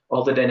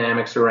all the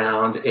dynamics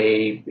around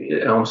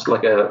almost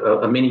like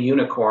a mini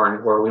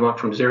unicorn, where we went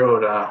from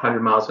 0 to 100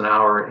 miles an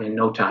hour in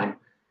no time,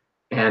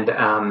 and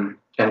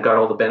got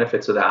all the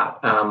benefits of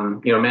that.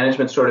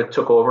 Management sort of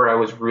took over. I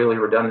was really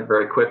redundant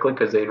very quickly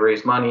because they'd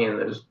raised money,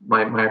 and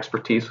my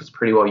expertise was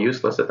pretty well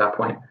useless at that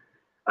point.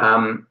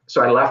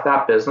 So I left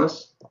that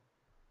business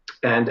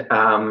and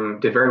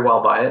did very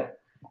well by it,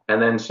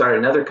 and then started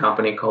another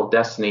company called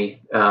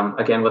Destiny,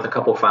 again with a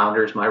couple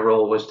founders. My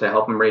role was to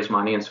help them raise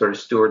money and sort of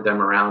steward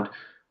them around.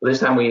 This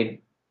time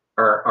we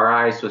our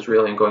eyes was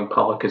really on going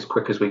public as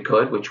quick as we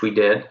could, which we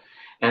did.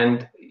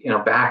 And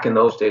back in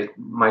those days,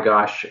 my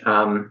gosh,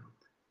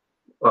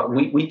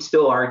 we'd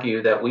still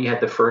argue that we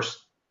had the first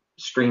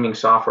streaming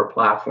software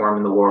platform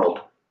in the world.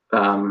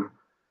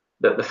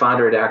 The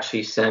founder had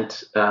actually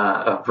sent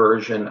a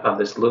version of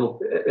this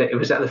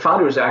the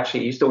founder was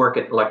actually used to work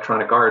at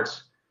Electronic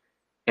Arts,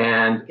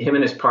 and him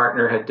and his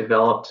partner had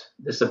developed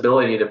this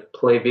ability to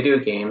play video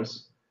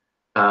games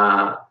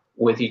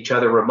with each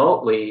other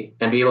remotely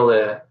and be able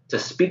to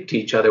speak to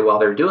each other while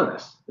they're doing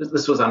this.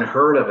 This was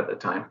unheard of at the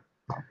time.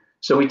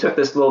 So we took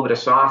this little bit of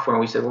software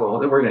and we said, well,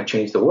 we're going to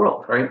change the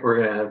world, right?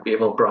 We're going to be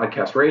able to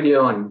broadcast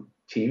radio and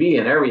TV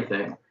and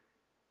everything.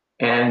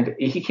 And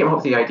he came up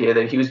with the idea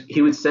that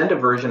he would send a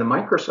version of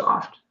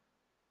Microsoft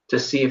to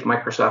see if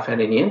Microsoft had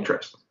any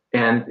interest.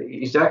 And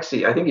he's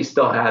actually, I think he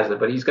still has it,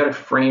 but he's got a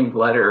framed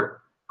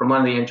letter from one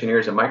of the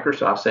engineers at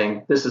Microsoft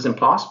saying, this is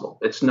impossible.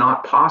 It's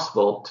not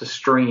possible to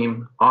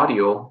stream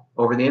audio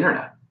over the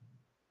internet,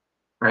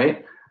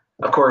 right?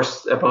 Of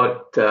course,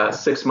 about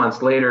 6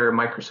 months later,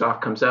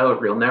 Microsoft comes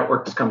out, Real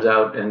Networks comes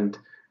out, and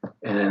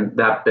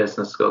that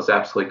business goes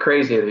absolutely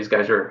crazy. These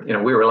guys are,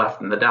 we were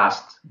left in the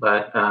dust.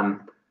 But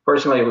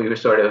fortunately, we were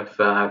sort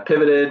of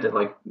pivoted,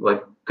 like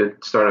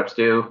good startups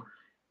do,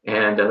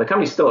 and the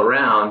company's still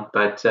around.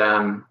 But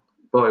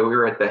boy, we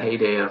were at the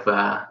heyday of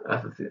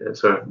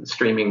sort of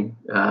streaming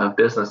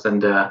business,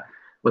 and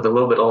with a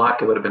little bit of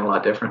luck, it would have been a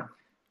lot different.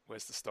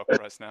 Where's the stock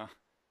price now?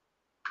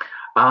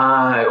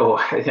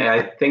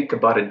 I think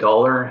about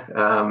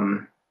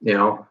 $1.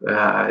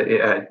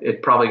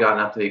 It probably gotten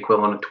up to the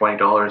equivalent of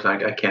 $20.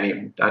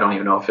 I don't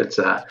even know if it's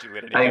I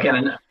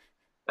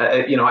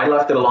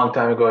left it a long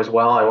time ago as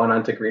well. I went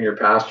on to greener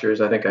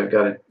pastures. I think I've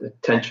got a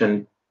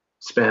attention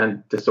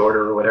span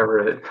disorder or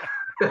whatever.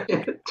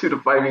 2 to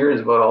 5 years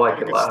is about all I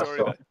could last.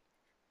 So,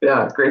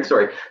 yeah, great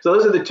story. So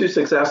those are the two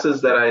successes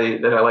that I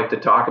like to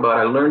talk about.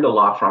 I learned a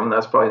lot from them.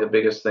 That's probably the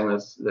biggest thing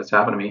that's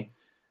happened to me.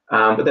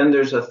 But then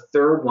there's a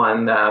third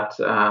one that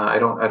I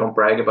don't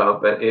brag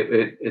about, but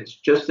it's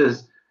just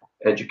as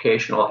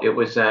educational. It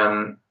was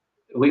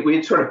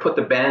we sort of put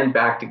the band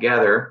back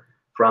together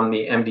from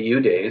the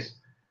MDU days,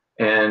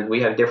 and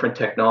we had a different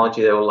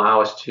technology that would allow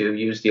us to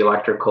use the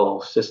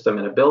electrical system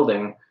in a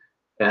building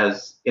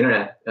as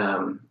internet,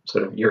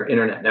 sort of your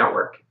internet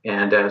network,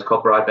 and it was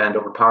called broadband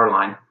over power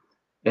line.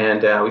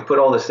 And we put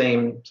all the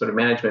same sort of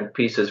management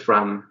pieces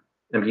from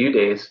MDU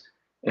days.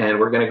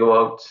 And we're going to go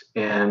out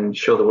and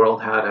show the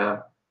world how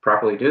to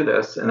properly do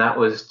this. And that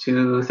was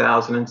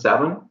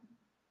 2007.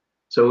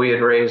 So we had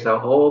raised a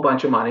whole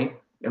bunch of money,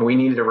 and we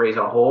needed to raise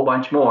a whole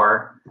bunch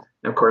more.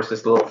 And of course,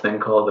 this little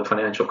thing called the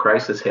financial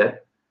crisis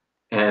hit,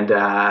 and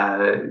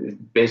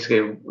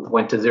basically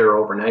went to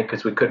zero overnight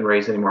because we couldn't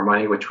raise any more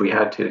money, which we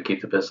had to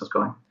keep the business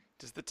going.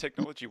 Does the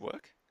technology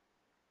work?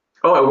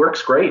 Oh, it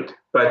works great.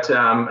 But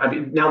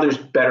now there's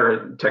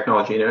better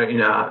technology.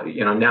 Now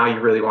you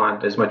really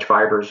want as much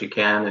fiber as you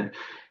can,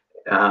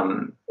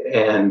 and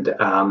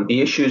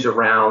the issues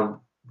around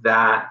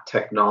that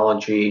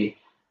technology,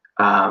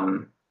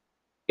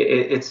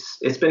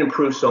 it's been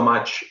improved so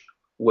much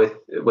with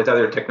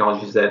other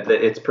technologies that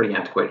it's pretty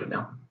antiquated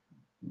now.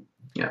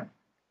 Yeah.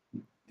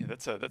 Yeah,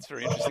 that's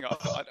very interesting.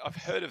 I've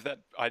heard of that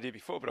idea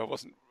before, but I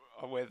wasn't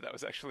aware that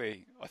was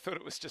actually. I thought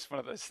it was just one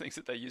of those things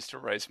that they used to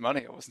raise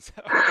money. I wasn't.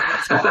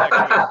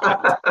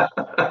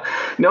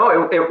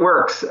 No, it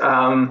works.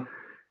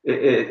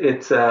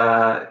 It's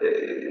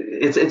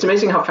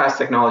amazing how fast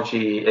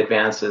technology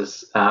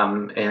advances,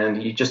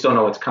 and you just don't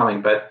know what's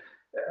coming. But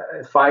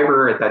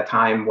fiber at that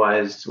time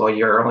was, well,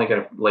 you're only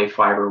going to lay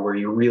fiber where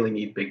you really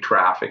need big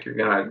traffic. You're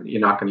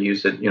not going to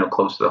use it,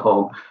 close to the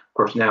home. Of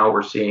course, now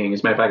we're seeing,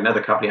 as a matter of fact,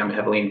 another company I'm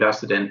heavily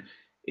invested in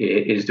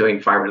is doing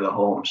fiber to the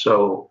home.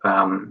 So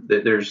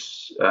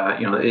there's,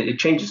 it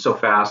changes so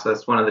fast.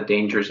 That's one of the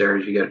dangerous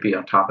areas. You got to be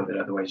on top of it.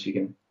 Otherwise, you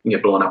can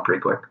get blown up pretty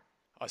quick.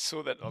 I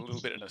saw that a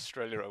little bit in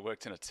Australia. I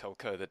worked in a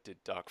telco that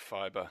did dark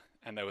fiber,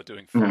 and they were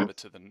doing fiber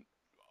to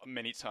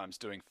many times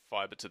doing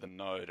fiber to the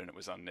node, and it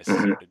was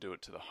unnecessary to do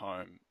it to the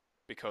home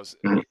because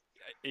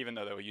even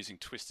though they were using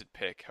twisted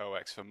pair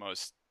coax for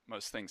most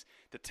things,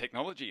 the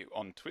technology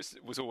on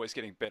twisted was always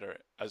getting better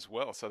as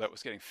well. So that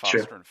was getting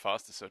faster and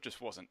faster. So it just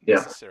wasn't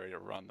necessary to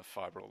run the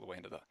fiber all the way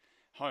into the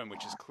home,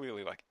 which is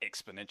clearly like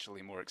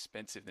exponentially more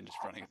expensive than just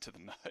running it to the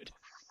node.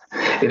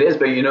 It is,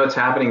 but what's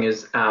happening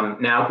is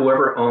now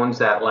whoever owns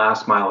that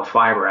last mile of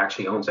fiber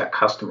actually owns that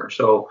customer.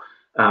 So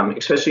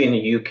especially in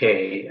the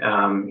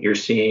UK, you're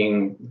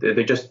seeing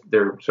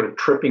they're sort of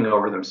tripping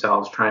over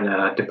themselves trying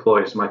to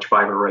deploy as much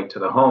fiber right to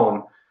the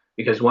home,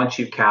 because once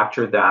you've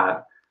captured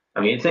that, I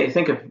mean,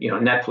 think of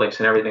Netflix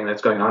and everything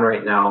that's going on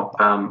right now.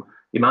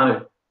 The amount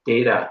of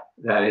data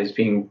that is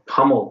being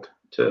pummeled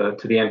to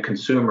the end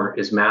consumer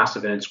is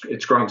massive, and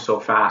it's growing so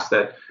fast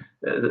that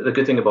the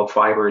good thing about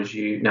fiber is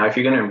now if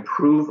you're going to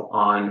improve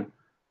on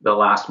the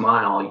last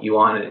mile, you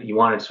want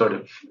it sort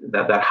of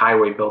that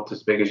highway built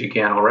as big as you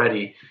can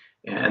already,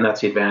 And that's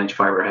the advantage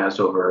fiber has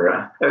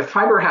over.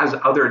 Fiber has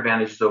other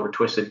advantages over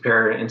twisted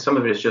pair, and some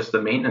of it is just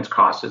the maintenance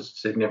cost is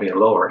significantly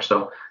lower.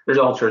 So there's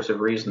all sorts of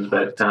reasons,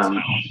 but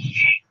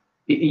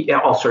yeah,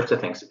 all sorts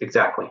of things.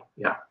 Exactly.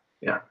 Yeah.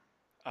 Yeah.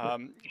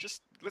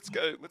 Just let's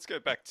go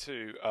back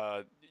to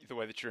the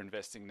way that you're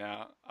investing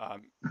now.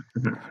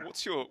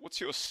 What's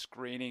your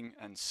screening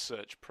and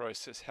search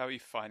process? How are you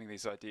finding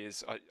these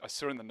ideas? I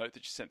saw in the note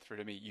that you sent through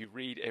to me, you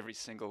read every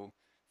single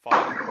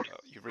filing.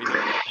 You read it.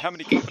 How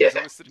many companies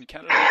are listed in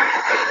Canada?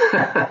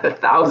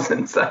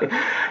 Thousands.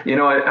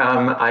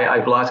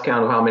 I've lost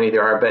count of how many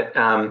there are, but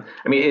I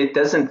mean, it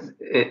doesn't.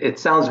 It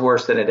sounds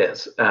worse than it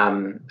is.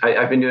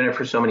 I've been doing it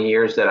for so many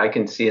years that I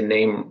can see a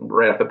name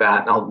right off the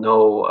bat, and I'll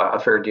know a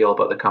fair deal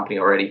about the company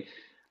already.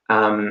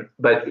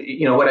 But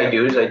what I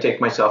do is I take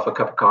myself a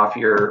cup of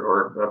coffee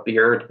or a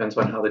beer, depends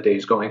on how the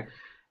day's going,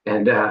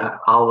 and every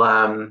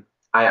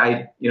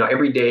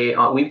day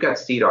we've got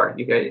CDAR.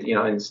 You guys,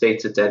 in the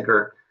States it's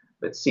Edgar.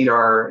 But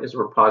CDAR is a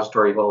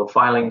repository of all the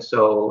filings.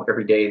 So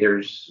every day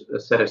there's a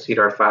set of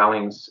CDAR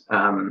filings.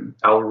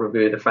 I'll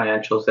review the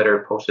financials that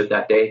are posted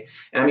that day.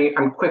 And I mean,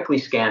 I'm quickly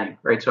scanning,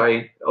 right? So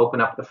I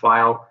open up the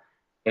file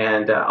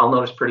and I'll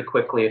notice pretty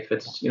quickly if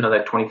it's,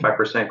 that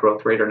 25%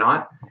 growth rate or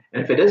not.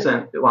 And if it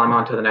isn't, well, I'm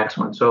on to the next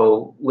one.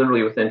 So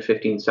literally within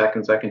 15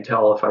 seconds, I can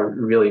tell if I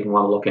really even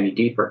want to look any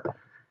deeper.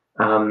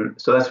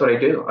 So that's what I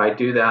do. I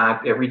do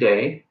that every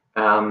day.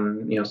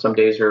 Some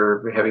days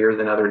are heavier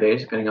than other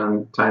days, depending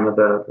on time of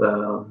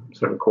the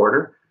sort of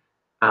quarter.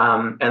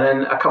 And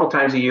then a couple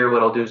times a year,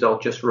 what I'll do is I'll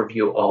just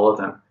review all of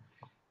them.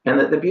 And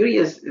the beauty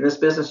is in this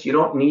business, you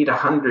don't need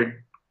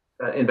 100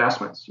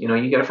 investments. You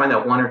got to find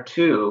that one or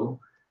two.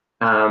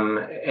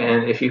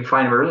 And if you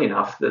find them early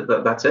enough,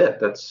 that's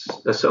it. That's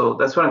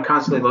what I'm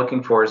constantly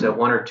looking for is that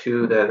one or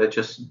two that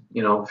just,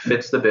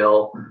 fits the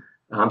bill.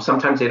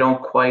 Sometimes they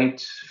don't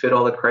quite fit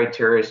all the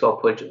criteria, so I'll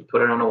put it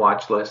on a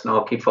watch list, and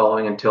I'll keep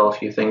following until a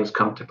few things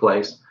come to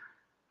place,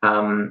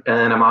 and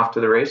then I'm off to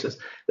the races.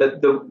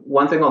 The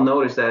one thing I'll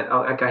note is that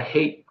I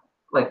hate,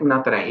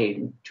 not that I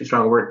hate, too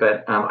strong a word,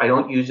 but I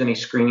don't use any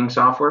screening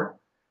software.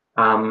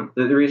 The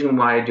reason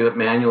why I do it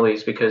manually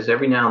is because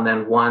every now and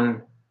then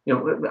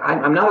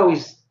I'm not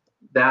always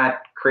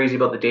that crazy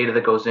about the data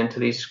that goes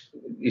into these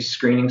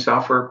screening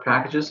software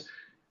packages,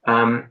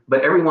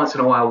 but every once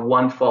in a while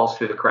one falls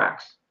through the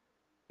cracks.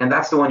 And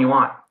that's the one you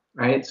want,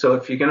 right? So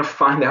if you're going to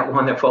find that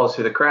one that falls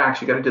through the cracks,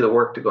 you got to do the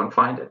work to go and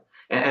find it.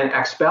 And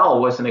Expel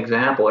was an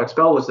example.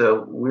 Expel was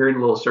a weird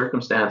little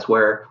circumstance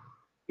where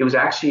it was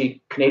actually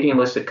a Canadian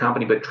listed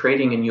company, but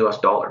trading in US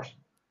dollars.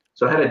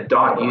 So it had a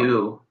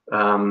 .u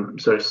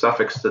sort of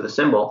suffix to the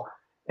symbol.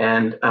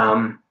 And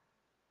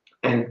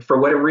for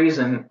whatever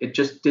reason, it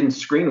just didn't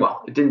screen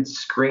well. It didn't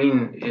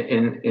screen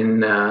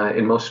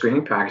in most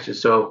screening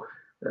packages. So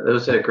that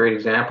was a great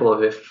example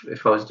of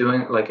if I was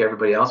doing it like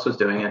everybody else was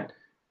doing it,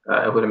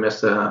 I would have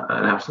missed an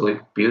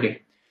absolute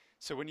beauty.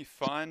 So when you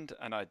find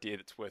an idea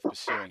that's worth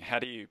pursuing, how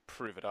do you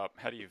prove it up?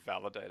 How do you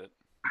validate it?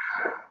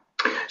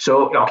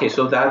 So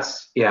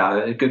that's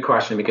a good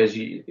question, because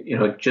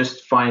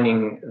just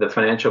finding the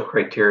financial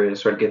criteria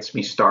sort of gets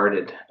me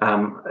started.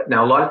 Now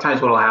a lot of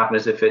times what will happen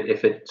is if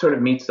it sort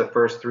of meets the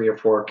first 3 or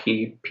 4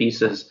 key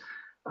pieces,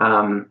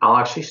 I'll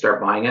actually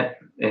start buying it,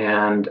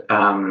 and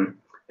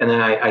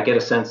then I get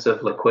a sense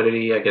of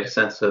liquidity. I get a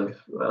sense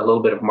of a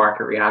little bit of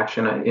market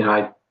reaction.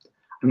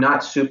 I'm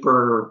not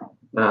super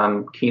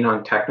keen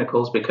on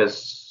technicals, because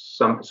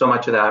so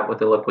much of that with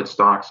the liquid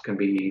stocks can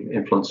be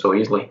influenced so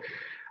easily.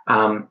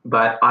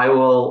 But I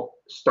will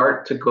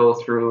start to go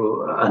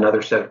through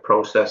another set of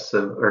process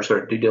or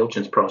sort of due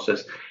diligence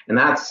process. And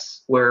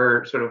that's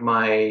where sort of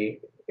my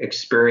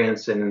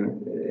experience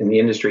in the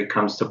industry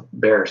comes to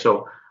bear.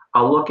 So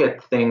I'll look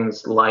at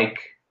things like,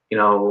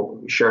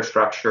 share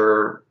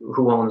structure,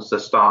 who owns the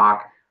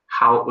stock,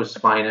 how it was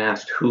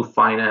financed, who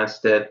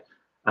financed it,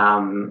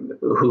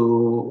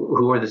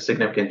 who are the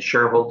significant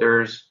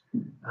shareholders.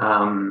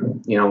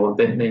 Then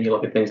you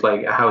look at things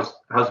like how's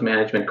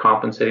management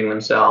compensating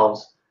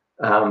themselves,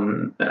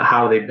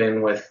 how they've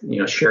been with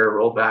share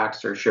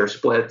rollbacks or share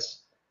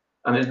splits.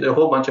 There's a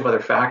whole bunch of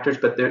other factors,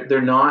 but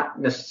they're not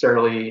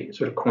necessarily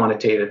sort of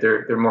quantitative.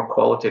 They're more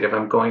qualitative.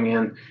 I'm going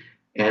in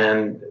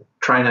and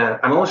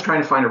I'm always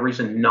trying to find a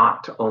reason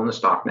not to own the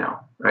stock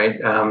now,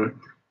 right? And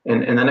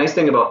the nice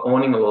thing about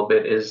owning a little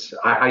bit is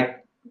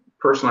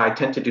personally, I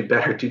tend to do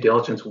better due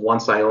diligence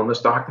once I own the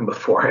stock than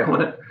before I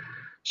own it.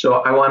 So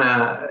I want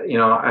to,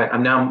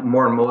 I'm now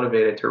more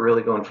motivated to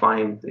really go and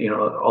find,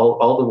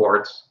 all the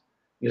warts,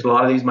 because a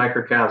lot of these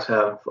microcaps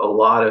have a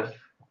lot of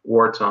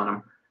warts on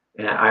them.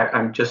 And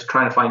I'm just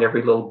trying to find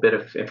every little bit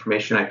of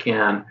information I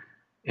can.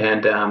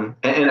 And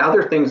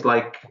other things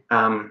like,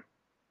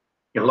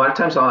 a lot of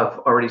times I'll have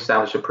already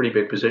established a pretty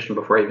big position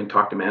before I even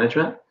talk to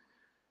management.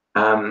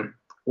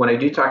 When I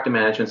do talk to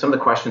management, some of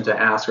the questions I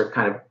ask are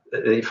kind of,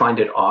 they find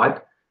it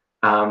odd,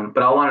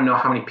 but I want to know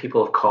how many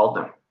people have called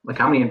them, like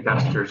how many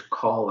investors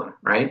call them,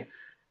 right?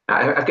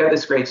 I've got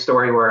this great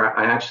story where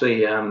I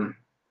actually,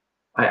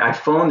 I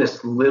phoned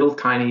this little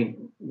tiny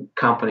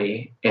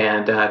company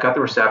and got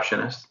the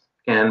receptionist,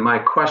 And my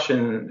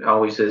question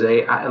always is,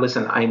 hey,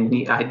 listen,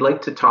 I'd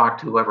like to talk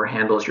to whoever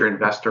handles your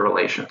investor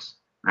relations,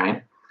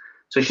 right?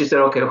 So she said,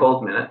 okay,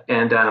 hold a minute.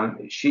 And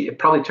it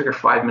probably took her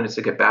 5 minutes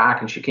to get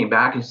back. And she came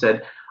back and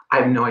said, I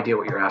have no idea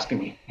what you're asking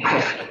me. I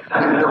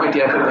have no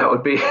idea who that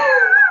would be.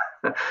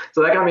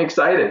 So that got me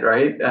excited,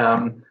 right?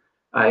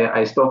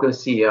 I spoke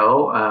with the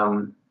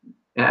CEO.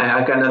 And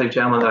I've got another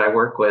gentleman that I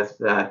work with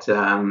that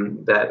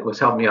was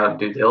helping me out in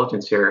due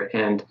diligence here.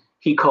 And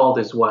he called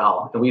as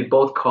well. And we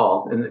both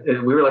called.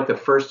 And we were like the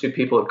first two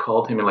people that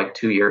called him in like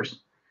 2 years.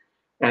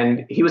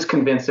 And he was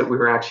convinced that we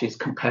were actually his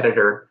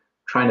competitor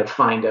trying to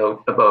find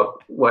out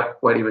about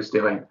what he was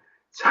doing.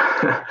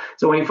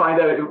 So when he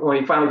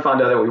finally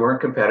found out that we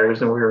weren't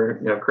competitors and we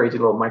were crazy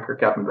little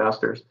microcap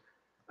investors,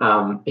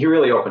 he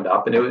really opened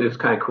up, and it was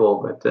kind of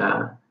cool. But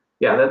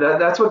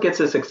that's what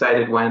gets us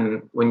excited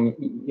when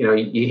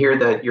you hear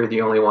that you're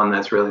the only one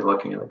that's really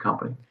looking at the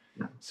company.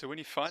 Yeah. So when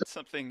you find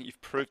something,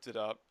 you've proved it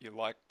up, you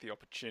like the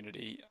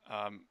opportunity.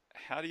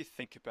 How do you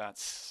think about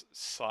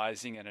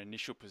sizing an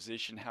initial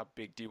position? How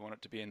big do you want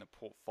it to be in the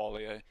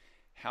portfolio?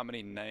 How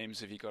many names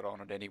have you got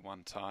on at any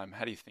one time?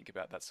 How do you think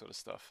about that sort of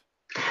stuff?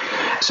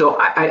 So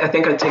I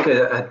think I take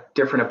a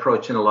different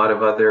approach than a lot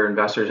of other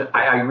investors.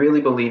 I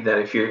really believe that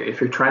if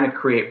you're trying to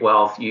create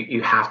wealth,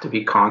 you have to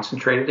be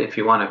concentrated. If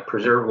you want to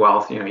preserve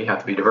wealth, you have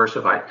to be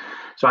diversified.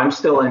 So I'm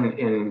still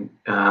in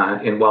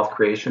wealth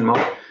creation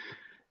mode.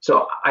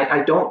 So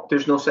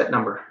there's no set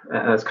number.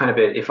 That's kind of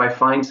it. If I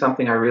find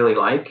something I really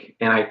like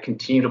and I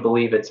continue to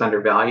believe it's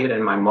undervalued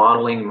and my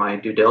modeling, my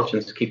due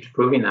diligence keeps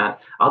proving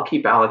that, I'll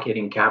keep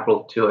allocating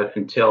capital to it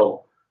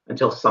until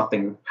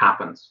something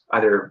happens.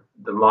 Either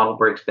the model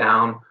breaks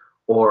down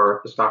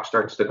or the stock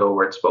starts to go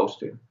where it's supposed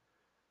to.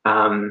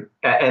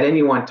 At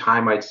any one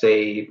time, I'd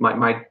say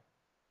my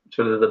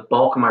sort of the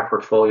bulk of my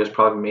portfolio is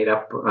probably made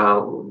up,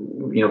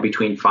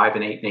 between 5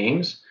 and 8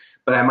 names.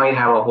 But I might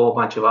have a whole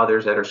bunch of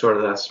others that are sort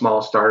of that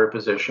small starter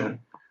position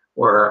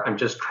where I'm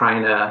just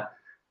trying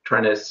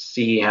to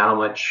see how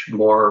much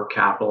more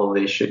capital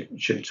they should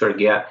sort of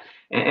get.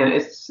 And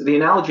it's the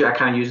analogy I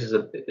kind of use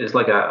is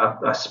like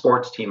a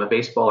sports team, a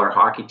baseball or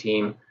hockey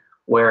team,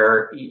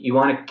 where you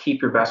want to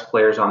keep your best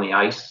players on the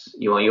ice.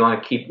 You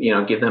want to keep,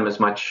 give them as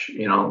much,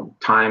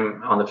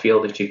 time on the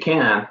field as you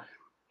can.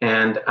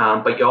 And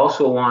but you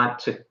also want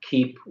to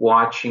keep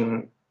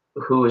watching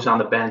who is on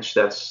the bench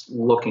that's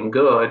looking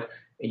good.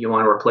 You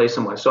want to replace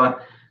them with. So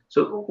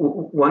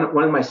one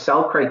of my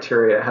sell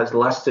criteria has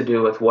less to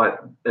do with what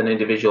an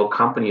individual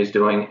company is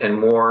doing and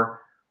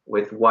more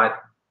with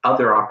what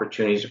other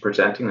opportunities are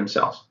presenting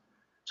themselves.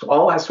 So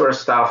all that sort of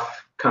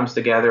stuff comes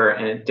together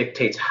and it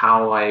dictates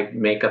how I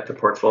make up the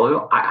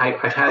portfolio.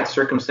 I've had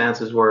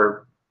circumstances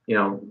where,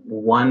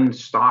 one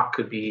stock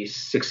could be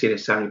 60 to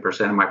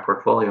 70% of my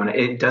portfolio, and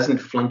it doesn't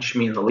flinch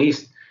me in the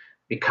least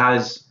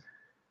because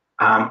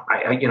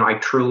I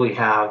truly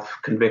have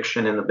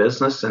conviction in the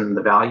business and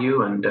the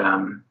value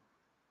and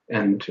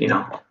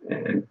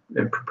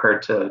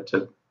prepared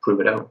to prove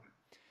it out.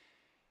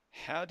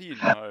 How do you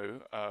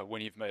know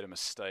when you've made a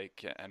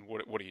mistake, and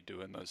what do you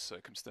do in those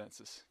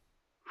circumstances?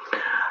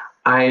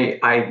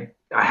 I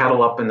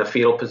huddle up in the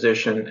fetal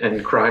position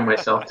and cry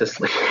myself to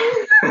sleep.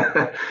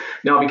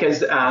 No,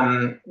 because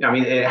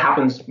it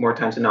happens more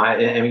times than not.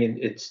 I mean,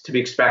 it's to be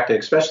expected,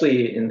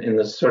 especially in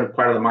the sort of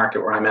part of the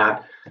market where I'm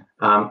at.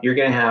 You're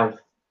going to have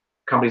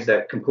companies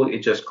that completely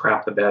just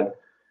crap the bed.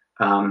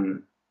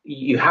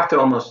 You have to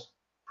almost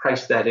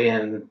price that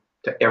in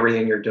to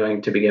everything you're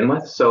doing to begin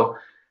with. So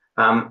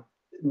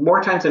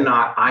more times than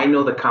not, I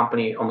know the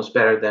company almost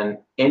better than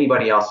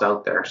anybody else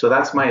out there. So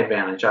that's my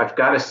advantage. I've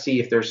got to see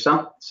if there's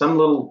some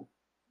little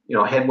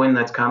headwind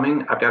that's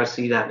coming. I've got to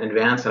see that in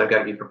advance, and I've got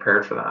to be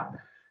prepared for that.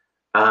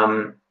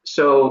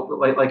 So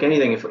like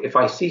anything, if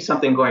I see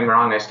something going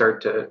wrong, I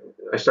start to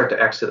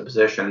exit the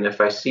position. And if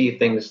I see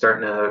things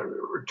starting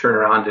to turn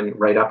around and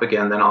right up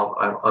again, then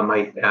I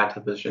might add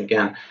to the position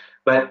again.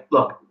 But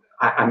look,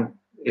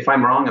 if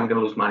I'm wrong, I'm going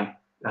to lose money.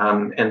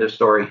 End of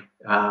story.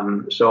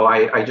 So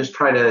I just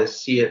try to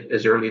see it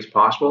as early as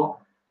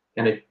possible,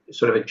 and it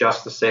sort of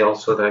adjust the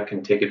sales so that I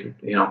can take it,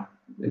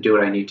 and do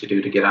what I need to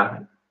do to get out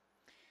of it.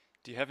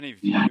 Do you have any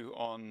view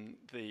on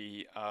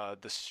the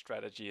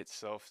strategy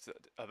itself?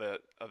 I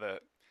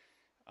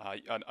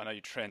know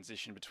you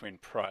transition between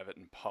private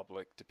and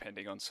public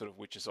depending on sort of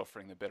which is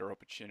offering the better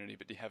opportunity,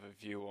 but do you have a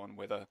view on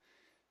whether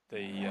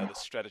the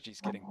strategy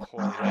is getting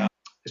played out?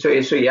 So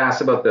you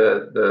asked about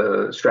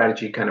the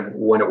strategy, kind of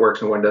when it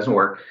works and when it doesn't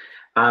work.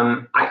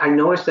 I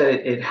noticed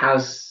that it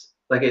has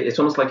it's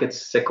almost like it's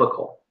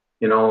cyclical.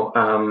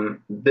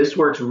 This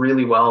works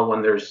really well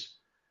when there's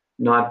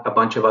not a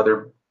bunch of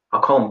other,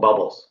 I'll call them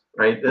bubbles,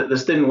 right?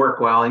 This didn't work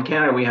well in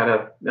Canada. We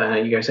had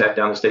you guys have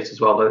down the States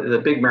as well, but the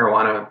big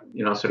marijuana,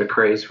 sort of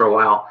craze for a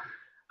while.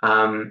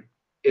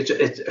 It's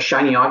a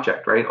shiny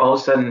object, right? All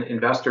of a sudden,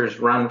 investors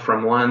run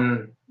from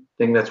one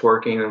thing that's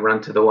working and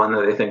run to the one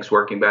that they think is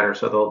working better.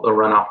 So they'll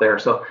run off there.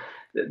 So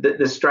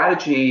the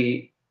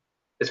strategy,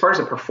 as far as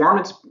the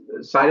performance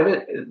side of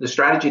it, the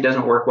strategy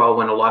doesn't work well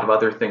when a lot of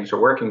other things are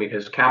working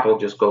because capital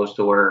just goes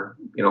to where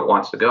it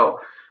wants to go.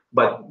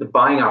 but the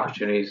buying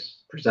opportunities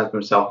present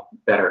themselves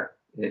better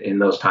in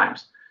those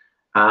times.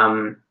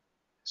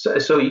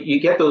 So you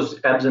get those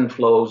ebbs and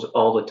flows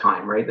all the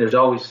time, right? There's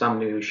always some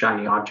new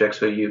shiny object,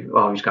 so you've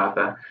always got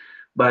that.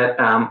 But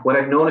what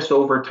I've noticed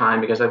over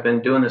time, because I've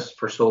been doing this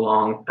for so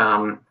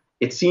long,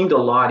 it seemed a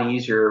lot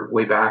easier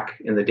way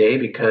back in the day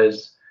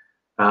because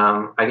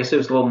I guess it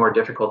was a little more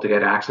difficult to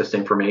get access to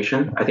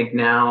information. I think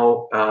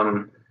now,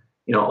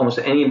 almost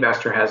any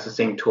investor has the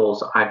same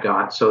tools I've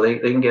got, so they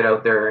can get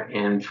out there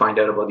and find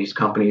out about these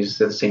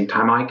companies at the same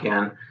time I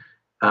can.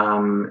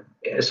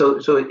 So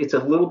it's a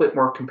little bit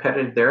more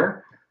competitive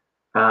there.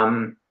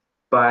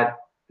 But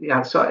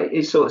yeah,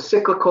 so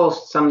cyclical to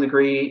some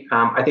degree.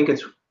 I think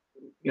it's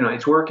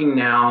working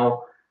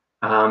now.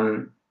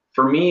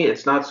 For me,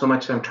 it's not so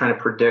much that I'm trying to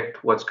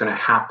predict what's going to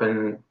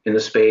happen in the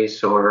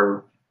space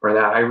or that.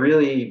 I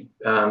really,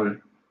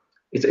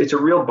 it's a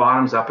real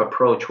bottoms up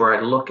approach where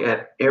I look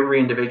at every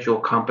individual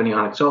company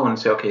on its own and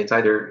say, okay, it's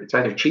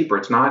either cheap or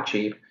it's not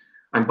cheap.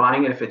 I'm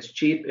buying it if it's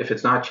cheap. If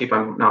it's not cheap,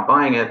 I'm not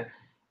buying it.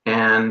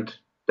 And it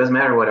doesn't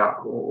matter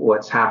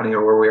what's happening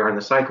or where we are in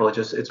the cycle.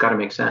 It's got to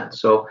make sense.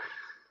 So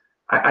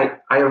I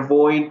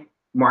avoid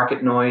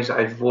market noise.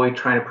 I avoid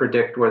trying to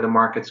predict where the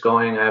market's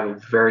going. I have a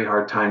very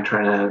hard time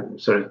trying to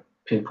sort of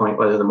pinpoint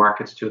whether the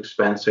market's too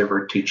expensive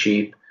or too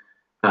cheap.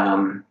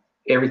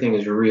 Everything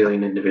is really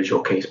an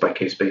individual case by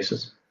case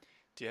basis.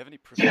 Do you have any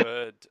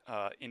preferred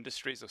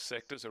industries or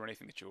sectors or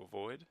anything that you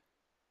avoid?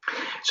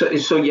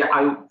 So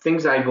yeah,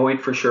 things I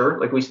avoid for sure.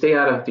 Like we stay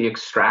out of the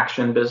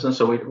extraction business,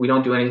 so we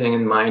don't do anything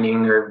in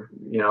mining or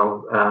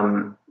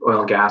oil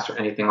and gas or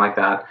anything like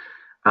that.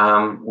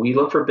 We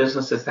look for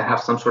businesses that have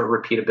some sort of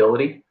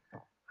repeatability.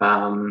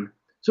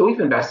 So we've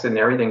invested in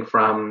everything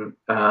from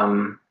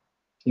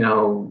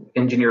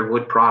engineered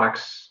wood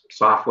products,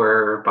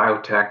 software,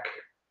 biotech.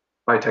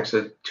 Biotech's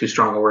too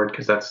strong a word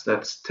because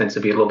that tends to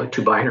be a little bit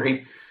too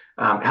binary.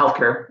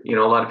 Healthcare, a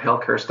lot of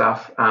healthcare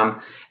stuff.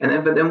 But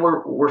then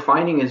we're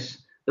finding is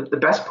the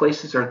best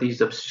places are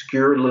these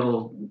obscure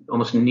little,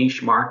 almost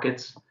niche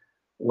markets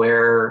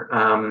where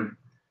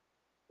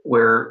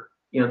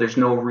there's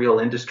no real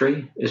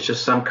industry. It's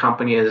just some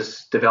company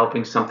is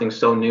developing something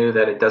so new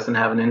that it doesn't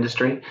have an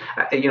industry.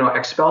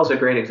 Expel is a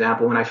great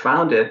example. When I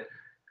found it,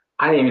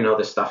 I didn't even know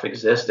this stuff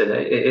existed.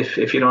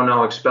 If you don't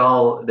know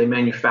Expel, they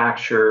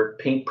manufacture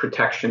paint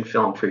protection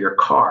film for your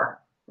car,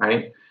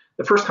 right?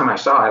 The first time I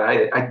saw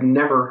it, I'd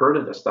never heard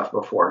of this stuff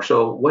before.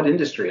 So what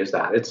industry is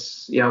that?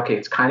 It's,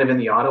 it's kind of in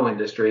the auto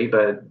industry,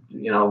 but,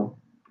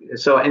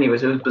 so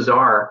anyways, it was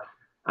bizarre.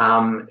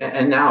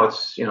 And now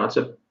it's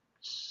a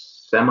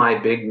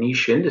semi-big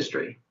niche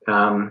industry.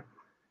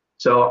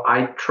 So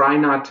I try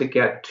not to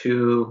get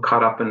too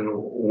caught up in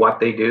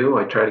what they do.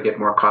 I try to get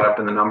more caught up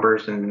in the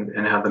numbers and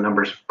have the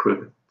numbers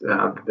prove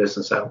the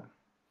business out.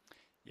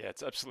 Yeah,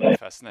 it's absolutely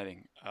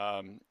fascinating.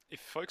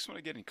 If folks want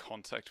to get in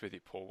contact with you,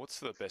 Paul, what's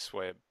the best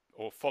way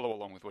or follow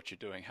along with what you're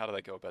doing? How do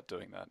they go about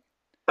doing that?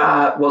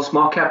 Well,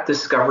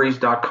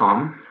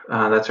 smallcapdiscoveries.com.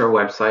 That's our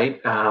website.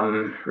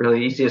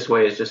 Really easiest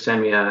way is just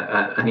send me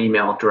an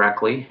email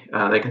directly.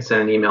 They can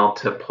send an email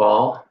to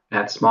Paul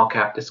at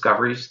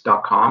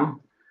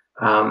smallcapdiscoveries.com.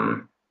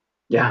 Send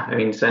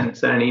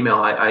an email.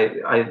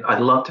 I'd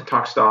love to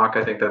talk stock.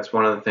 I think that's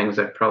one of the things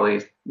that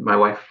probably my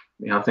wife,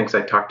 thinks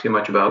I talk too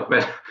much about.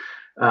 But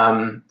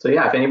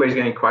if anybody's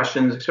got any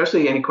questions,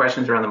 especially any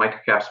questions around the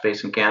microcap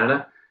space in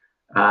Canada,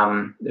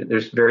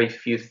 there's very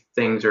few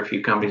things or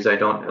few companies I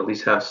don't at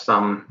least have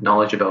some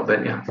knowledge about.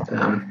 But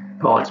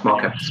Paul at Small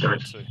Cap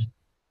Discoveries.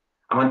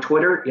 I'm on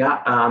Twitter.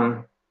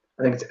 I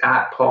think it's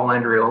at Paul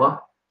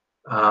Andreola.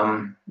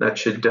 That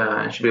should be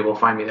able to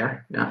find me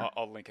there. Yeah,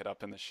 I'll link it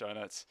up in the show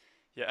notes.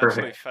 Yeah, Perfect.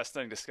 Absolutely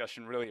fascinating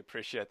discussion. Really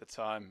appreciate the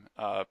time.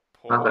 Paul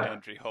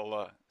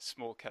Andreola,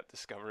 Small Cap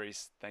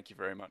Discoveries. Thank you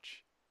very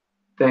much.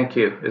 Thank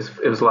you.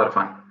 It was a lot of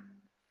fun.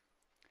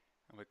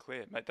 And we're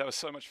clear, mate. That was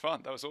so much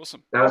fun. That was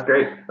awesome. That was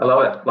great. I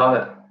love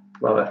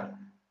it.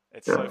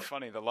 It's so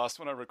funny. The last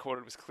one I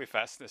recorded was Cliff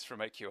Asness from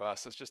AQR,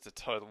 so it's just a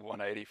total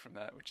 180 from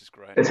that, which is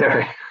great. It's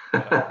heavy.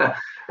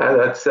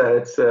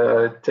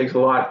 It takes a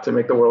lot to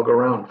make the world go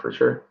round, for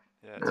sure.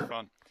 Yeah, it's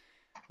fun.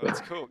 Well,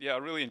 that's cool. Yeah, I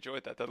really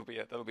enjoyed that. That'll be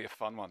a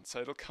fun one.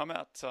 So it'll come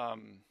out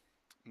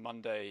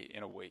Monday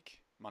week.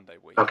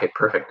 Okay,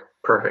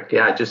 perfect.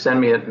 Yeah, just send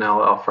me it and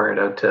I'll fire it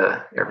out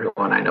to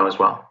everyone I know as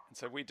well. And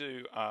so we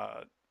do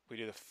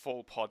the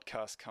full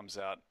podcast comes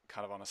out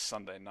kind of on a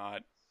Sunday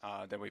night.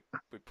 Then we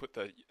put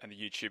the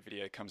YouTube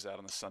video comes out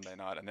on the Sunday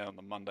night, and then on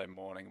the Monday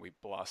morning we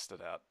blast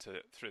it out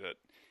through the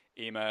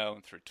email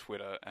and through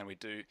Twitter, and we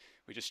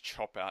just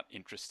chop out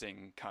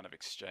interesting kind of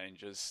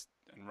exchanges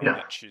and run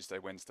that Tuesday,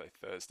 Wednesday,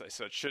 Thursday.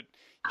 So you should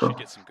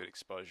get some good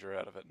exposure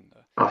out of it.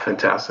 And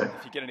fantastic!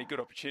 If you get any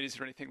good opportunities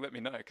or anything, let me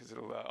know because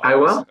I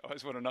will. I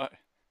always want to know.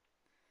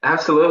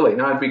 Absolutely,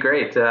 no, it'd be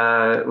great.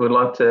 Would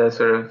love to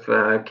sort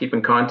of keep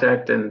in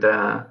contact and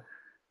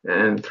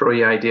throw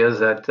you ideas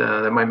that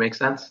might make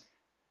sense.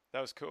 That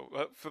was cool.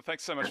 Well,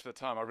 thanks so much for the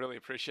time. I really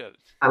appreciate it.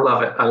 I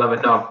love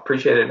it. No,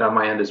 appreciate it on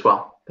my end as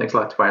well. Thanks a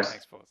lot, Tobias.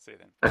 Thanks, Paul. See you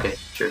then. Okay,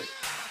 cheers.